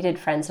know I needed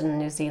friends in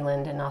New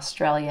Zealand and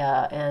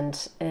Australia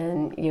and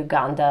in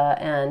Uganda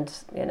and,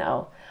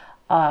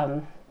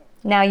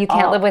 now you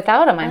can't live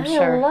without them, I'm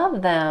sure. I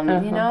love them,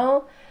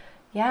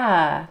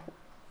 Yeah.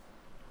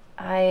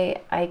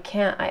 I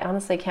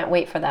honestly can't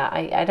wait for that.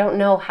 I don't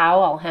know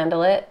how I'll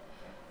handle it,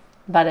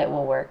 but it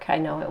will work. I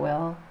know it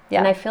will. Yeah.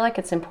 And I feel like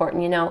it's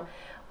important.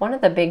 One of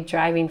the big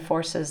driving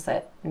forces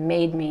that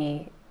made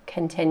me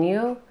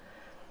continue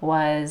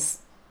was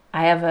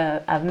I have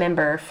a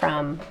member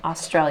from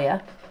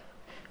Australia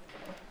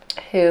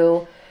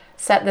who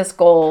set this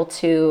goal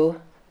to,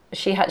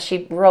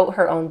 she wrote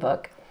her own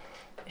book.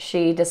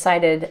 She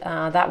decided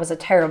that was a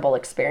terrible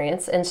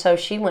experience, and so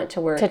she went to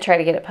work. To try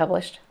to get it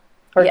published?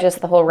 Or just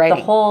the whole writing?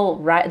 The whole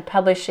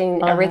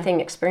publishing, everything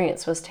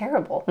experience was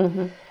terrible.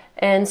 Mm-hmm.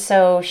 And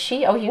so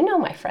you know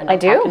my friend I'm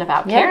talking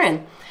about,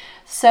 Karen.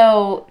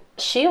 So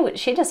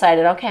she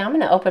decided, okay, I'm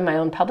going to open my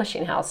own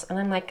publishing house. And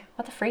I'm like,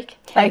 what the freak?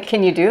 Like,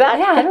 can you do that?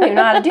 Yeah, I don't even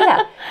know how to do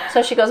that.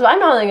 So she goes, well, I'm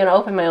not only going to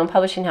open my own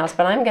publishing house,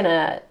 but I'm going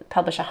to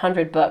publish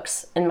 100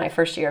 books in my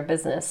first year of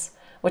business,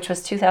 which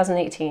was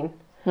 2018.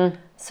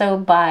 So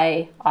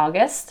by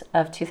August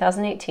of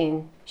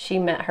 2018, she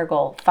met her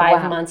goal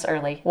 5 months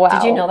early. Wow.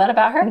 Did you know that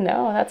about her?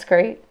 No, that's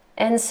great.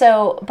 And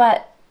so,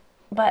 but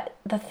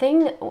the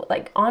thing,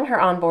 like on her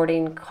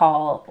onboarding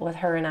call with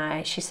her and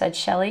I, she said,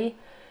 Shelley,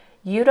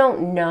 you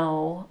don't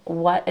know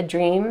what a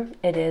dream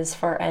it is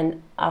for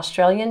an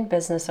Australian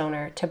business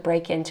owner to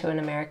break into an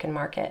American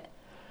market.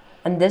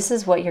 And this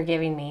is what you're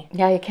giving me.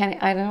 Yeah,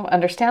 I don't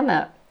understand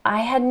that.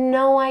 I had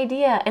no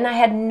idea. And I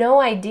had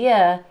no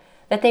idea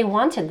that they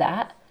wanted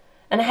that.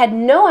 And I had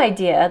no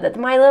idea that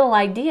my little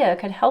idea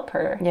could help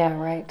her. Yeah,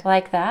 right.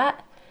 Like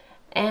that.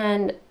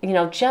 And,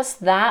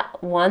 just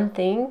that one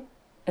thing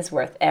is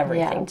worth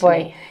everything to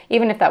me.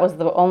 Even if that was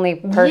the only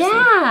person,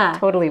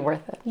 totally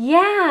worth it.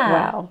 Yeah.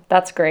 Wow,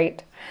 that's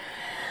great.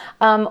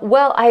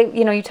 Well,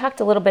 you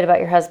talked a little bit about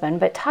your husband,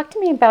 but talk to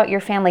me about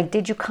your family.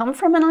 Did you come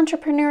from an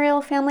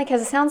entrepreneurial family?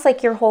 Because it sounds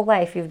like your whole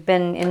life you've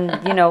been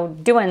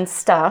in, doing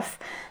stuff.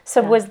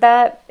 So was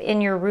that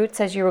in your roots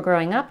as you were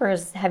growing up, or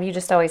have you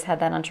just always had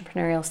that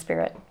entrepreneurial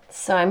spirit?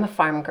 So I'm a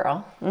farm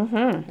girl.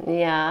 Mm-hmm.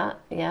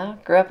 Yeah.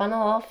 Grew up on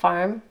a little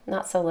farm,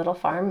 not so little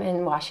farm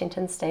in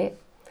Washington State.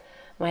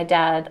 My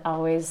dad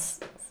always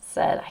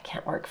said, I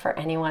can't work for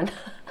anyone.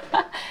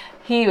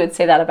 He would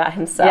say that about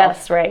himself.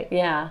 Yes, right.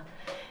 Yeah.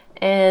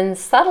 And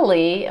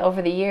subtly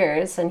over the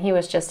years, and he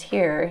was just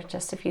here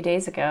just a few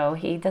days ago,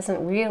 he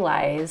doesn't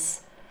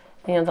realize,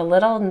 the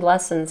little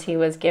lessons he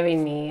was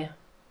giving me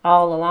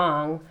all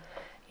along,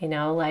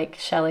 like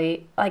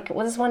Shelly,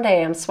 was one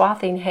day I'm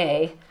swathing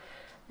hay,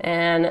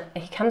 and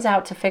he comes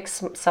out to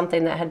fix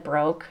something that had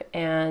broke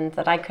and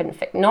that I couldn't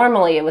fix.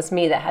 Normally it was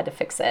me that had to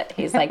fix it.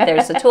 He's like,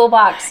 there's a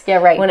toolbox. Yeah,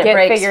 right. When it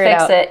breaks,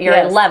 fix it. You're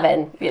yes.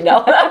 11,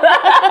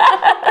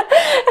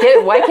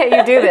 Why can't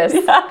you do this?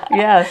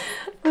 Yes.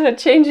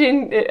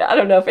 Changing, I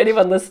don't know if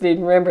anyone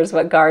listening remembers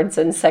what guards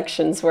and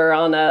sections were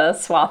on a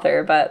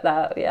swather, but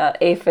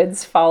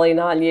aphids falling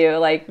on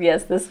you,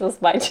 yes, this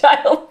was my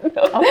child.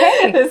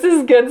 Okay. This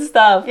is good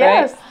stuff,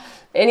 yes. right?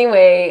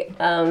 Anyway,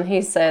 he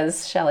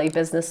says, Shelly,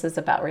 business is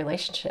about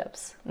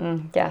relationships.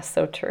 Yeah,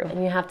 so true.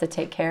 And you have to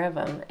take care of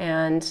them.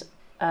 And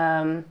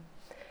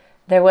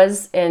there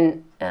was,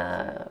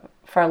 for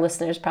our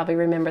listeners probably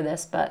remember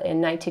this, but in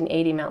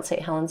 1980, Mount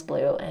St. Helens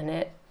blew, and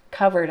it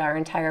covered our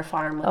entire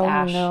farm with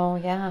ash. Oh, no,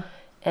 yeah.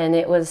 And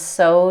it was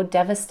so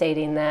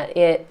devastating that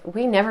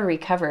we never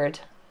recovered,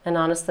 and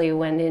honestly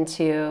went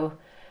into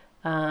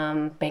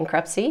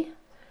bankruptcy,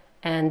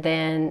 and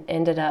then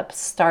ended up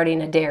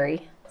starting a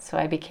dairy. So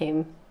I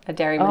became a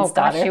dairyman's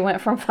daughter. You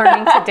went from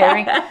farming to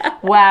dairy.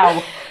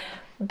 Wow.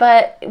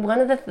 But one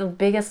of the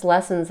biggest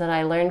lessons that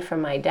I learned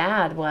from my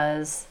dad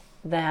was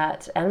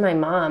that, and my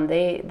mom,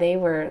 they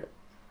were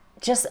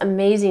just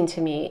amazing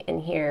to me in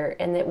here.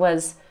 And it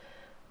was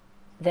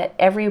that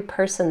every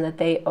person that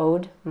they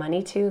owed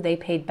money to, they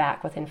paid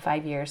back within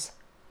 5 years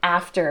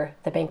after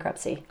the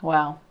bankruptcy.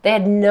 Wow. They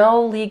had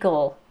no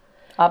legal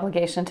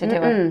obligation to do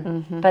it.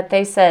 Mm-hmm. But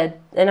they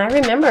said, and I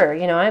remember,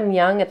 I'm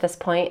young at this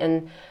point,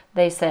 and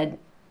they said,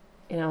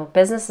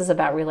 business is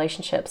about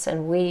relationships,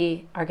 and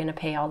we are going to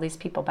pay all these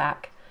people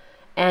back.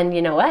 And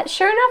you know what?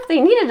 Sure enough,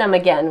 they needed them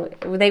again.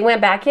 They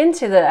went back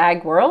into the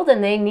ag world,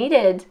 and they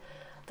needed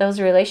those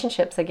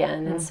relationships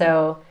again. And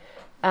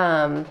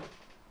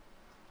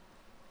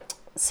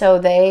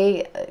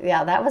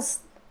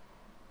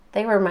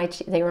they were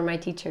my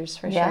teachers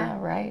for sure. Yeah,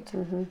 right.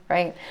 Mm-hmm.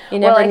 Right. You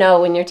never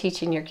know when you're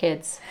teaching your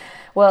kids.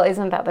 Well,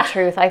 isn't that the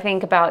truth? I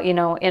think about,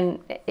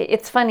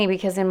 it's funny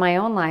because in my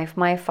own life,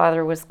 my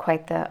father was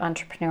quite the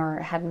entrepreneur,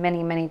 had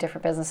many, many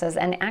different businesses,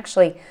 and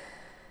actually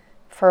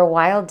for a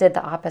while did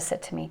the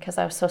opposite to me because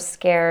I was so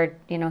scared.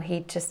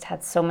 He just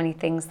had so many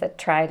things that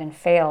tried and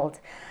failed.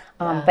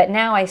 But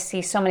now I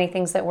see so many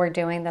things that we're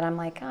doing that I'm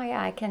like, oh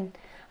yeah,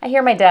 I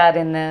hear my dad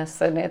in this,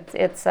 and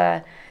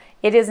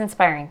it is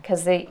inspiring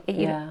because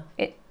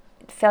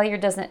failure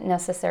doesn't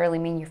necessarily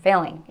mean you're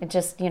failing. It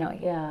just,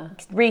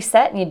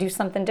 reset and you do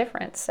something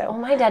different. So, well,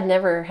 my dad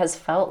never has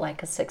felt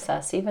like a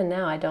success. Even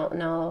now, I don't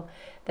know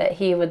that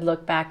he would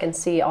look back and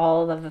see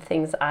all of the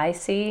things I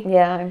see.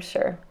 Yeah, I'm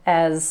sure.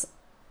 As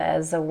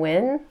a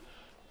win.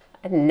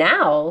 And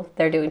now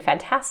they're doing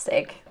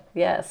fantastic.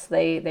 Yes,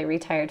 they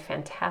retired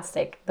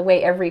fantastic. The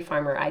way every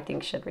farmer, I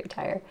think, should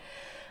retire.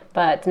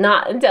 But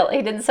not until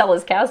he didn't sell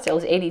his cows till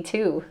he was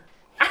 82.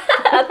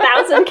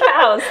 1,000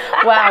 cows.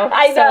 Wow.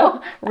 I know.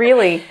 So,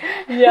 really?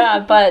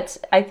 Yeah, but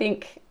I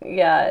think,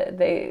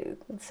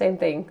 same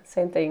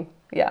thing.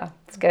 Yeah,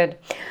 it's good.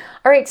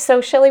 All right,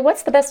 so Shelly,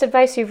 what's the best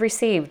advice you've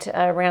received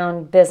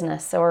around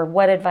business, or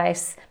what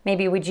advice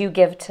maybe would you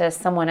give to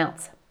someone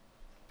else?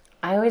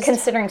 I always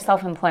considering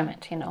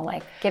self-employment,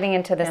 like getting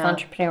into this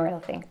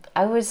entrepreneurial thing.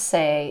 I always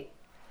say,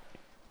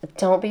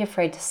 don't be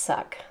afraid to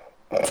suck.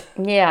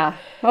 Yeah.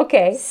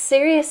 Okay.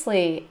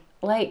 Seriously,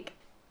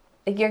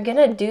 you're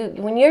going to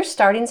when you're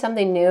starting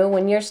something new,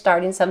 when you're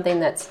starting something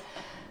that's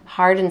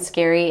hard and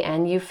scary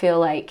and you feel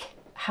like,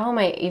 how am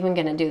I even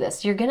going to do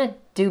this? You're going to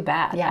do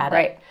bad at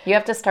it. You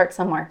have to start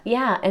somewhere.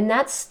 Yeah, and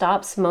that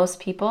stops most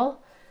people.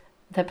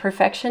 The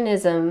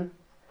perfectionism,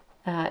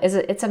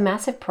 it's a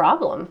massive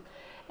problem,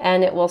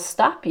 and it will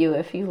stop you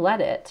if you let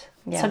it.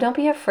 Yeah. So don't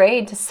be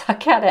afraid to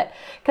suck at it,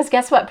 because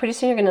guess what? Pretty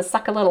soon you're going to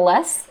suck a little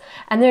less,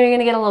 and then you're going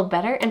to get a little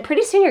better, and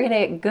pretty soon you're going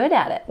to get good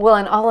at it. Well,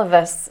 and all of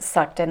us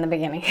sucked in the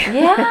beginning.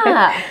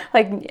 Yeah.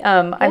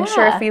 I'm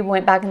sure if you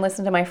went back and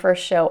listened to my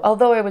first show,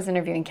 although I was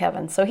interviewing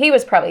Kevin, so he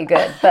was probably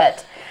good,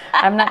 but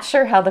I'm not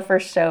sure how the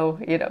first show,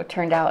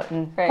 turned out,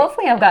 and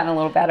hopefully I've gotten a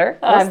little better.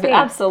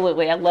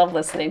 Absolutely. I love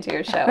listening to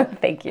your show.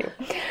 Thank you.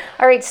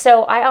 All right,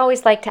 so I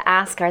always like to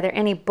ask, are there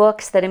any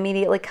books that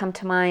immediately come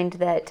to mind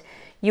that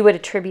you would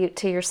attribute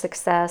to your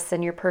success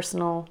in your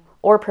personal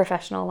or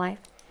professional life?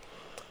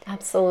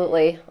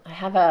 Absolutely. I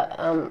have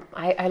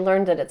I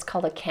learned that it's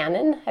called a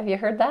canon. Have you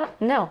heard that?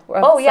 No.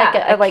 Like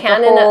a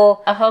canon,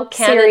 a whole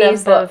canon series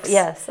of books.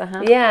 Yes.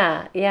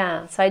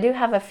 Yeah. So I do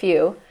have a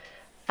few.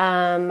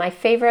 My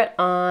favorite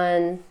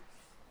on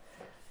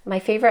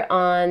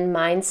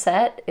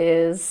mindset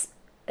is,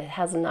 it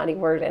has a naughty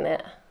word in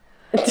it.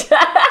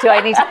 Do I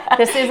need to?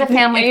 This is a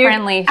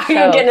family-friendly show.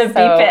 Are you going to beep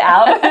it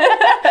out?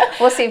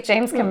 We'll see if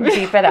James can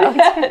beep it out.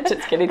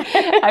 Just kidding.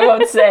 I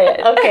won't say it.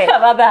 Okay. How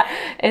about that?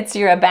 It's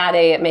You're a Bad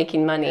A at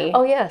Making Money.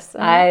 Oh, yes.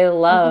 I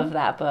love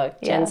that book.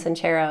 Jen Yeah.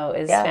 Sincero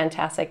is Yeah.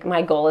 fantastic.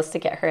 My goal is to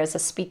get her as a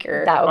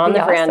speaker That would on be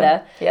the awesome.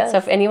 veranda. Yes. So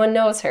if anyone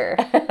knows her,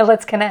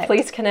 Let's connect.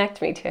 please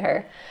connect me to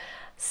her.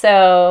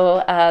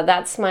 So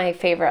that's my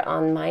favorite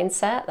on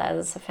mindset. That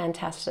is a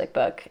fantastic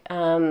book.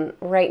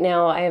 Right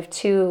now, I have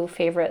 2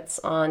 favorites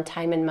on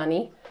time and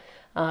money.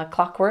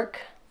 Clockwork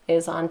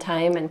is on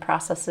time and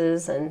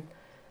processes and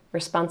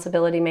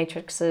responsibility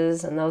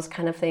matrices and those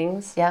kind of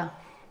things. Yeah.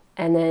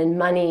 And then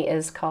money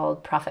is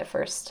called Profit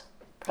First.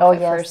 Oh,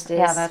 Profit yes. First is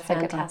Yeah, that's a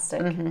good one.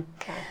 fantastic. A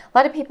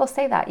lot of people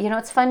say that.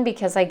 It's fun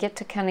because I get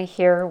to kind of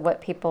hear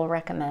what people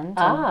recommend.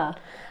 Ah.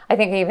 I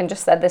think I even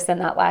just said this in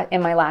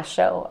my last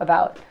show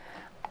about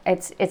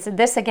it's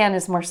this again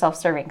is more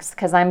self-serving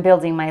because I'm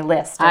building my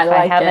list. If I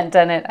like haven't it.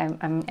 done it,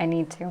 I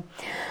need to.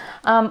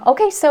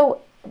 Okay,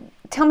 so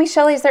tell me,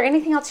 Shelley, is there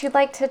anything else you'd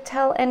like to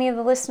tell any of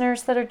the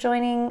listeners that are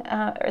joining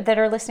or that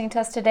are listening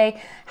to us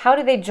today? How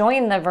do they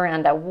join the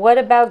veranda? What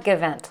about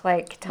Givent?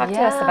 Talk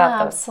to us about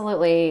those.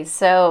 Absolutely.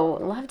 So,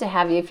 love to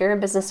have you. If you're a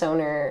business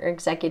owner or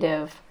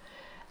executive,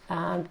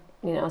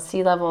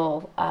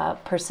 C-level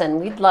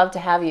person, we'd love to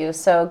have you.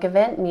 So,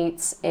 Givent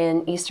meets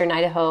in Eastern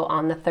Idaho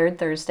on the 3rd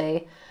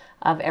Thursday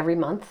of every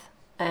month.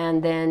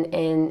 And then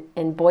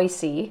in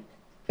Boise,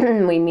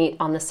 we meet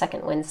on the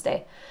 2nd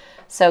Wednesday.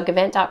 So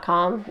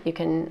Givent.com, you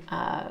can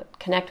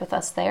connect with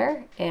us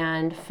there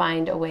and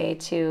find a way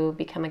to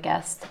become a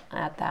guest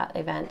at that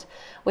event.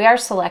 We are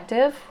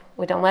selective.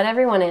 We don't let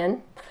everyone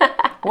in.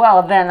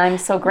 Well, then I'm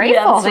so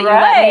grateful that you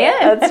let me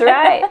in. That's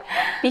right.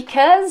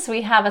 Because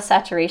we have a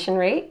saturation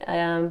rate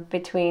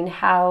between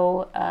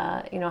how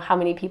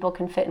many people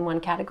can fit in one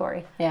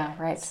category. Yeah,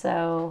 right.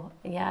 So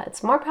yeah,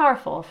 it's more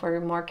powerful if we're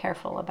more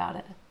careful about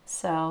it.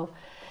 So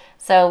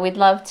we'd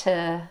love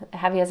to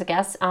have you as a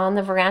guest on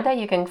the veranda.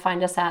 You can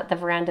find us at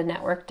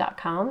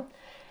theverandanetwork.com.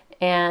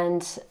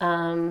 And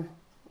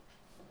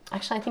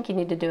actually, I think you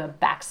need to do a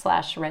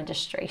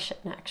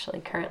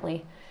 /registration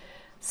currently.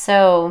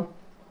 So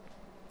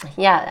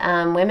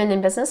yeah, women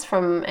in business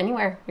from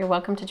anywhere, you're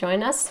welcome to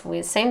join us.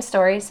 Same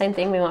story, same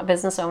thing. We want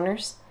business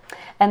owners.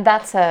 And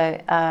that's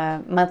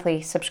a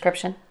monthly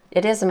subscription?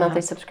 It is a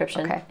monthly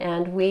subscription. Okay.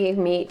 And we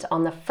meet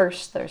on the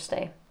 1st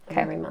Thursday of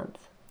every month.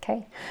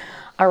 Okay.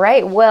 All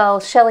right. Well,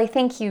 Shelley,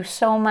 thank you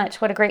so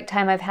much. What a great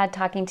time I've had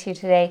talking to you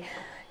today.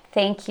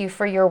 Thank you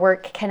for your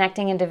work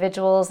connecting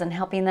individuals and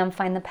helping them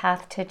find the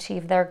path to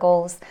achieve their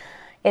goals.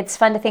 It's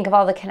fun to think of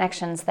all the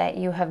connections that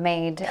you have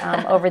made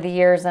over the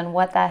years and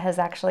what that has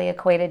actually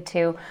equated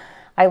to.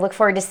 I look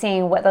forward to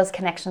seeing what those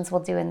connections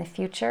will do in the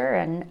future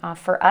and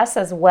for us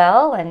as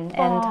well, and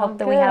hope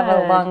that we have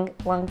a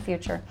long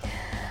future.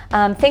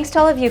 Thanks to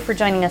all of you for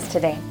joining us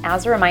today.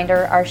 As a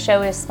reminder, our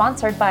show is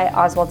sponsored by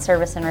Oswald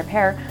Service and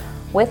Repair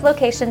with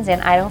locations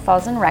in Idaho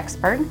Falls and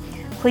Rexburg.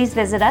 Please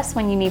visit us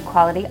when you need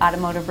quality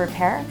automotive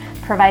repair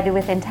provided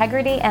with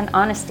integrity and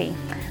honesty.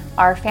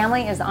 Our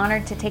family is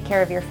honored to take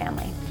care of your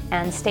family.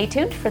 And stay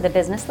tuned for the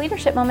Business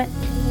Leadership Moment.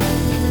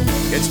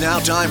 It's now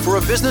time for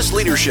a Business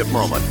Leadership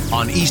Moment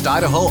on East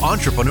Idaho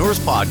Entrepreneurs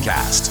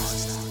Podcast.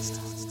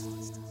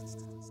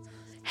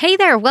 Hey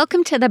there,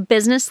 welcome to the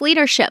Business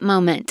Leadership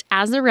Moment.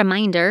 As a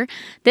reminder,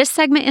 this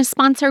segment is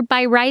sponsored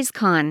by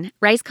RiseCon.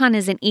 RiseCon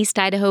is an East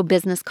Idaho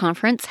business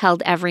conference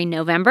held every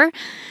November.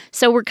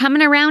 So we're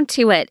coming around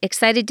to it.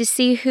 Excited to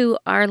see who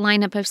our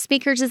lineup of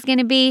speakers is going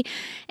to be.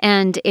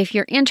 And if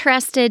you're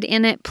interested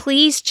in it,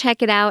 please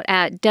check it out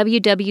at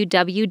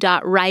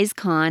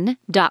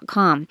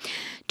www.risecon.com.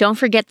 Don't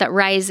forget that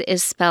Rise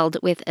is spelled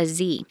with a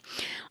Z.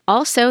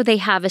 Also, they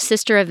have a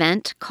sister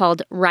event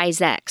called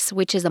RiseX,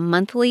 which is a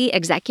monthly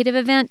executive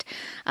event,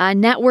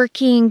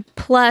 networking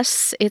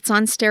plus it's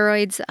on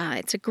steroids.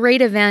 It's a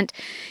great event,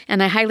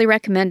 and I highly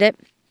recommend it.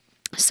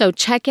 So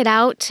check it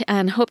out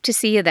and hope to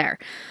see you there.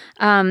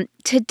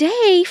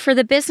 Today, for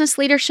the Business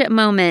Leadership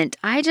Moment,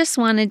 I just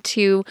wanted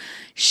to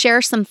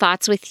share some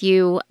thoughts with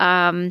you.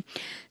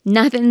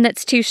 Nothing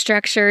that's too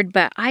structured,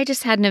 but I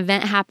just had an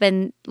event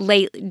happen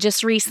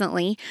just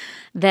recently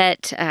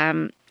that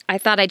I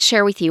thought I'd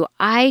share with you.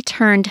 I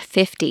turned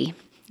 50.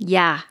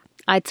 Yeah,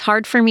 it's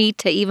hard for me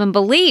to even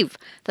believe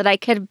that I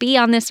could be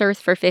on this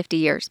earth for 50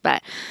 years,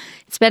 but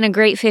it's been a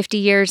great 50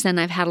 years and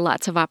I've had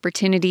lots of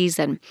opportunities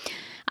and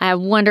I have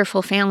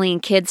wonderful family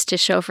and kids to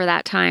show for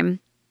that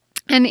time.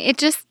 And it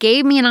just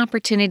gave me an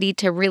opportunity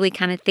to really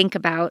kind of think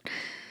about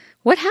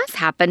what has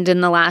happened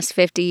in the last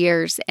 50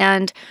 years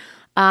and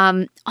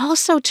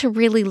also to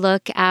really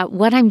look at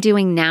what I'm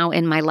doing now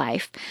in my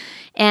life.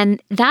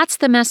 And that's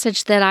the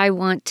message that I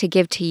want to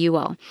give to you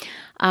all.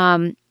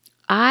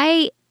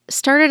 I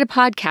started a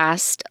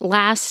podcast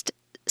last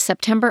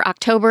September,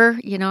 October.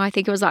 I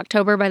think it was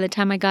October by the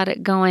time I got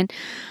it going.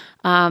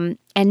 And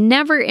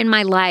never in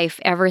my life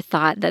ever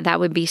thought that that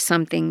would be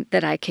something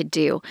that I could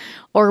do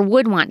or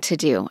would want to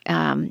do.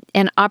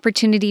 An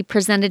opportunity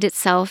presented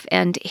itself,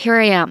 and here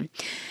I am.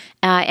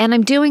 And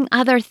I'm doing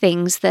other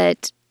things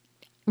that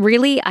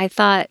really I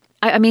thought,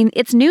 I mean,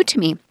 it's new to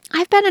me.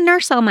 I've been a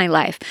nurse all my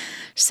life.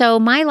 So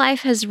my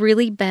life has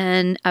really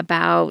been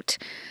about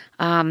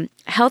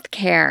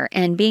healthcare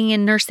and being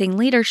in nursing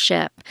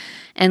leadership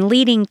and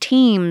leading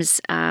teams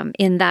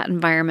in that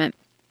environment.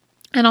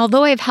 And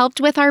although I've helped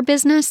with our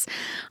business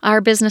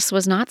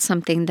was not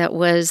something that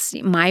was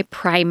my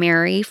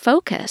primary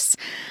focus.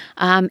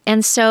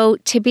 And so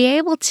to be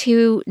able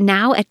to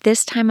now at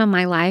this time of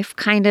my life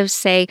kind of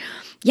say,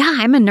 yeah,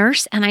 I'm a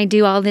nurse and I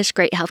do all this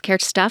great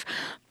healthcare stuff,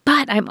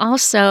 but I'm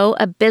also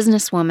a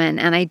businesswoman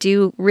and I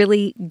do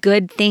really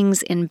good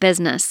things in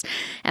business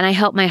and I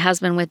help my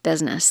husband with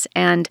business.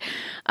 And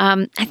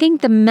I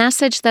think the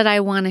message that I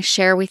want to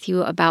share with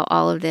you about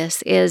all of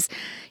this is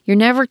you're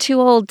never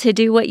too old to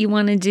do what you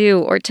want to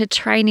do or to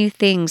try new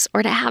things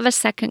or to have a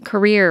second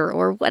career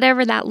or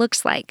whatever that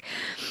looks like.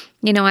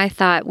 You know, I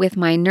thought with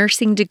my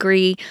nursing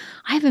degree,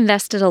 I've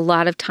invested a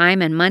lot of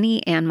time and money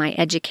in my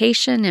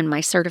education and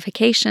my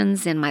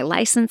certifications and my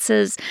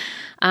licenses.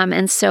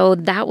 And so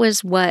that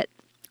was what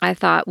I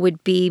thought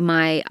would be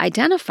my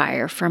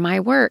identifier for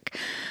my work.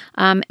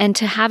 And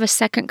to have a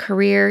second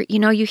career, you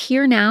know, you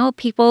hear now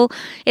people,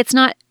 it's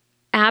not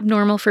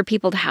abnormal for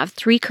people to have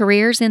 3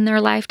 careers in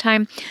their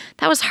lifetime.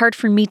 That was hard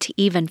for me to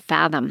even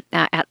fathom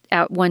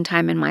at one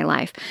time in my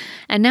life.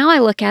 And now I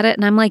look at it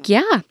and I'm like,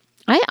 yeah,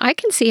 I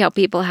can see how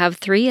people have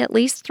at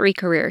least three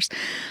careers.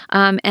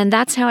 And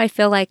that's how I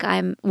feel like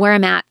I'm where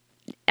I'm at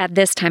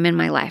this time in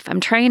my life. I'm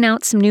trying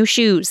out some new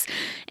shoes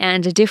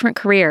and a different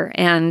career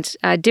and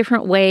a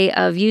different way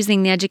of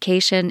using the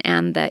education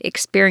and the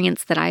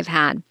experience that I've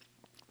had.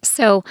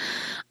 So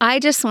I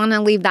just want to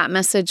leave that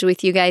message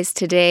with you guys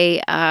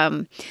today.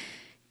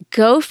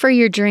 Go for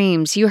your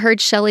dreams. You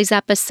heard Shelly's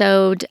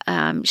episode.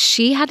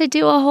 She had to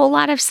do a whole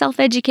lot of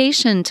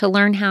self-education to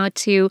learn how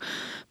to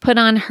put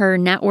on her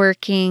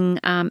networking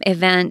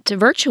event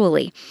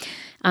virtually.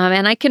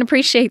 And I can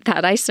appreciate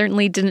that. I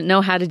certainly didn't know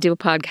how to do a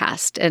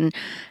podcast,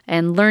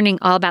 and learning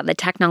all about the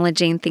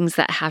technology and things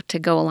that have to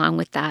go along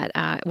with that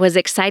was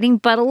exciting,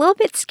 but a little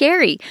bit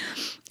scary.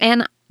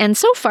 And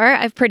so far,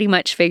 I've pretty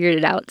much figured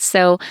it out.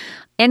 So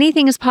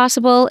anything is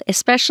possible,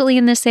 especially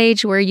in this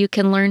age where you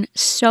can learn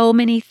so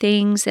many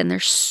things and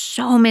there's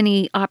so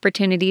many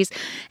opportunities.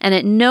 And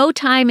at no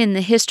time in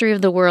the history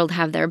of the world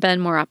have there been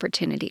more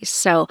opportunities.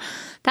 So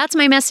that's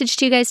my message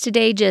to you guys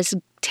today. Just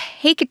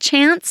take a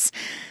chance.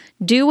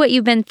 Do what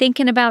you've been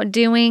thinking about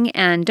doing,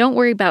 and don't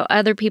worry about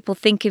other people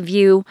think of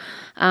you.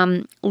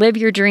 Live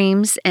your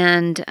dreams,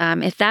 and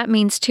if that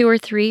means 2 or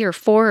 3 or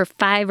 4 or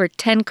 5 or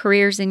 10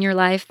 careers in your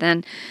life,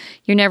 then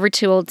you're never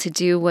too old to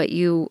do what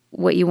you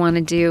want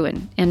to do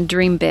and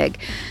dream big.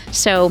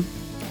 So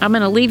I'm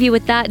going to leave you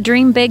with that.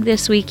 Dream big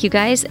this week, you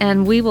guys,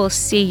 and we will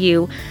see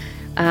you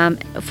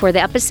for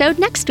the episode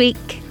next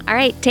week. All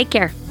right, take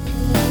care.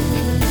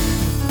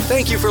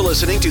 Thank you for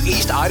listening to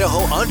East Idaho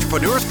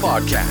Entrepreneurs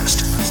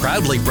Podcast,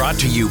 proudly brought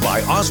to you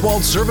by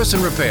Oswald Service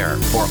and Repair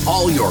for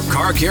all your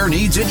car care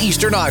needs in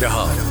Eastern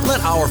Idaho.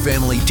 Let our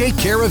family take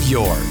care of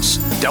yours.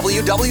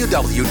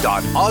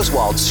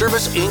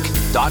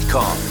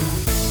 www.oswaldserviceinc.com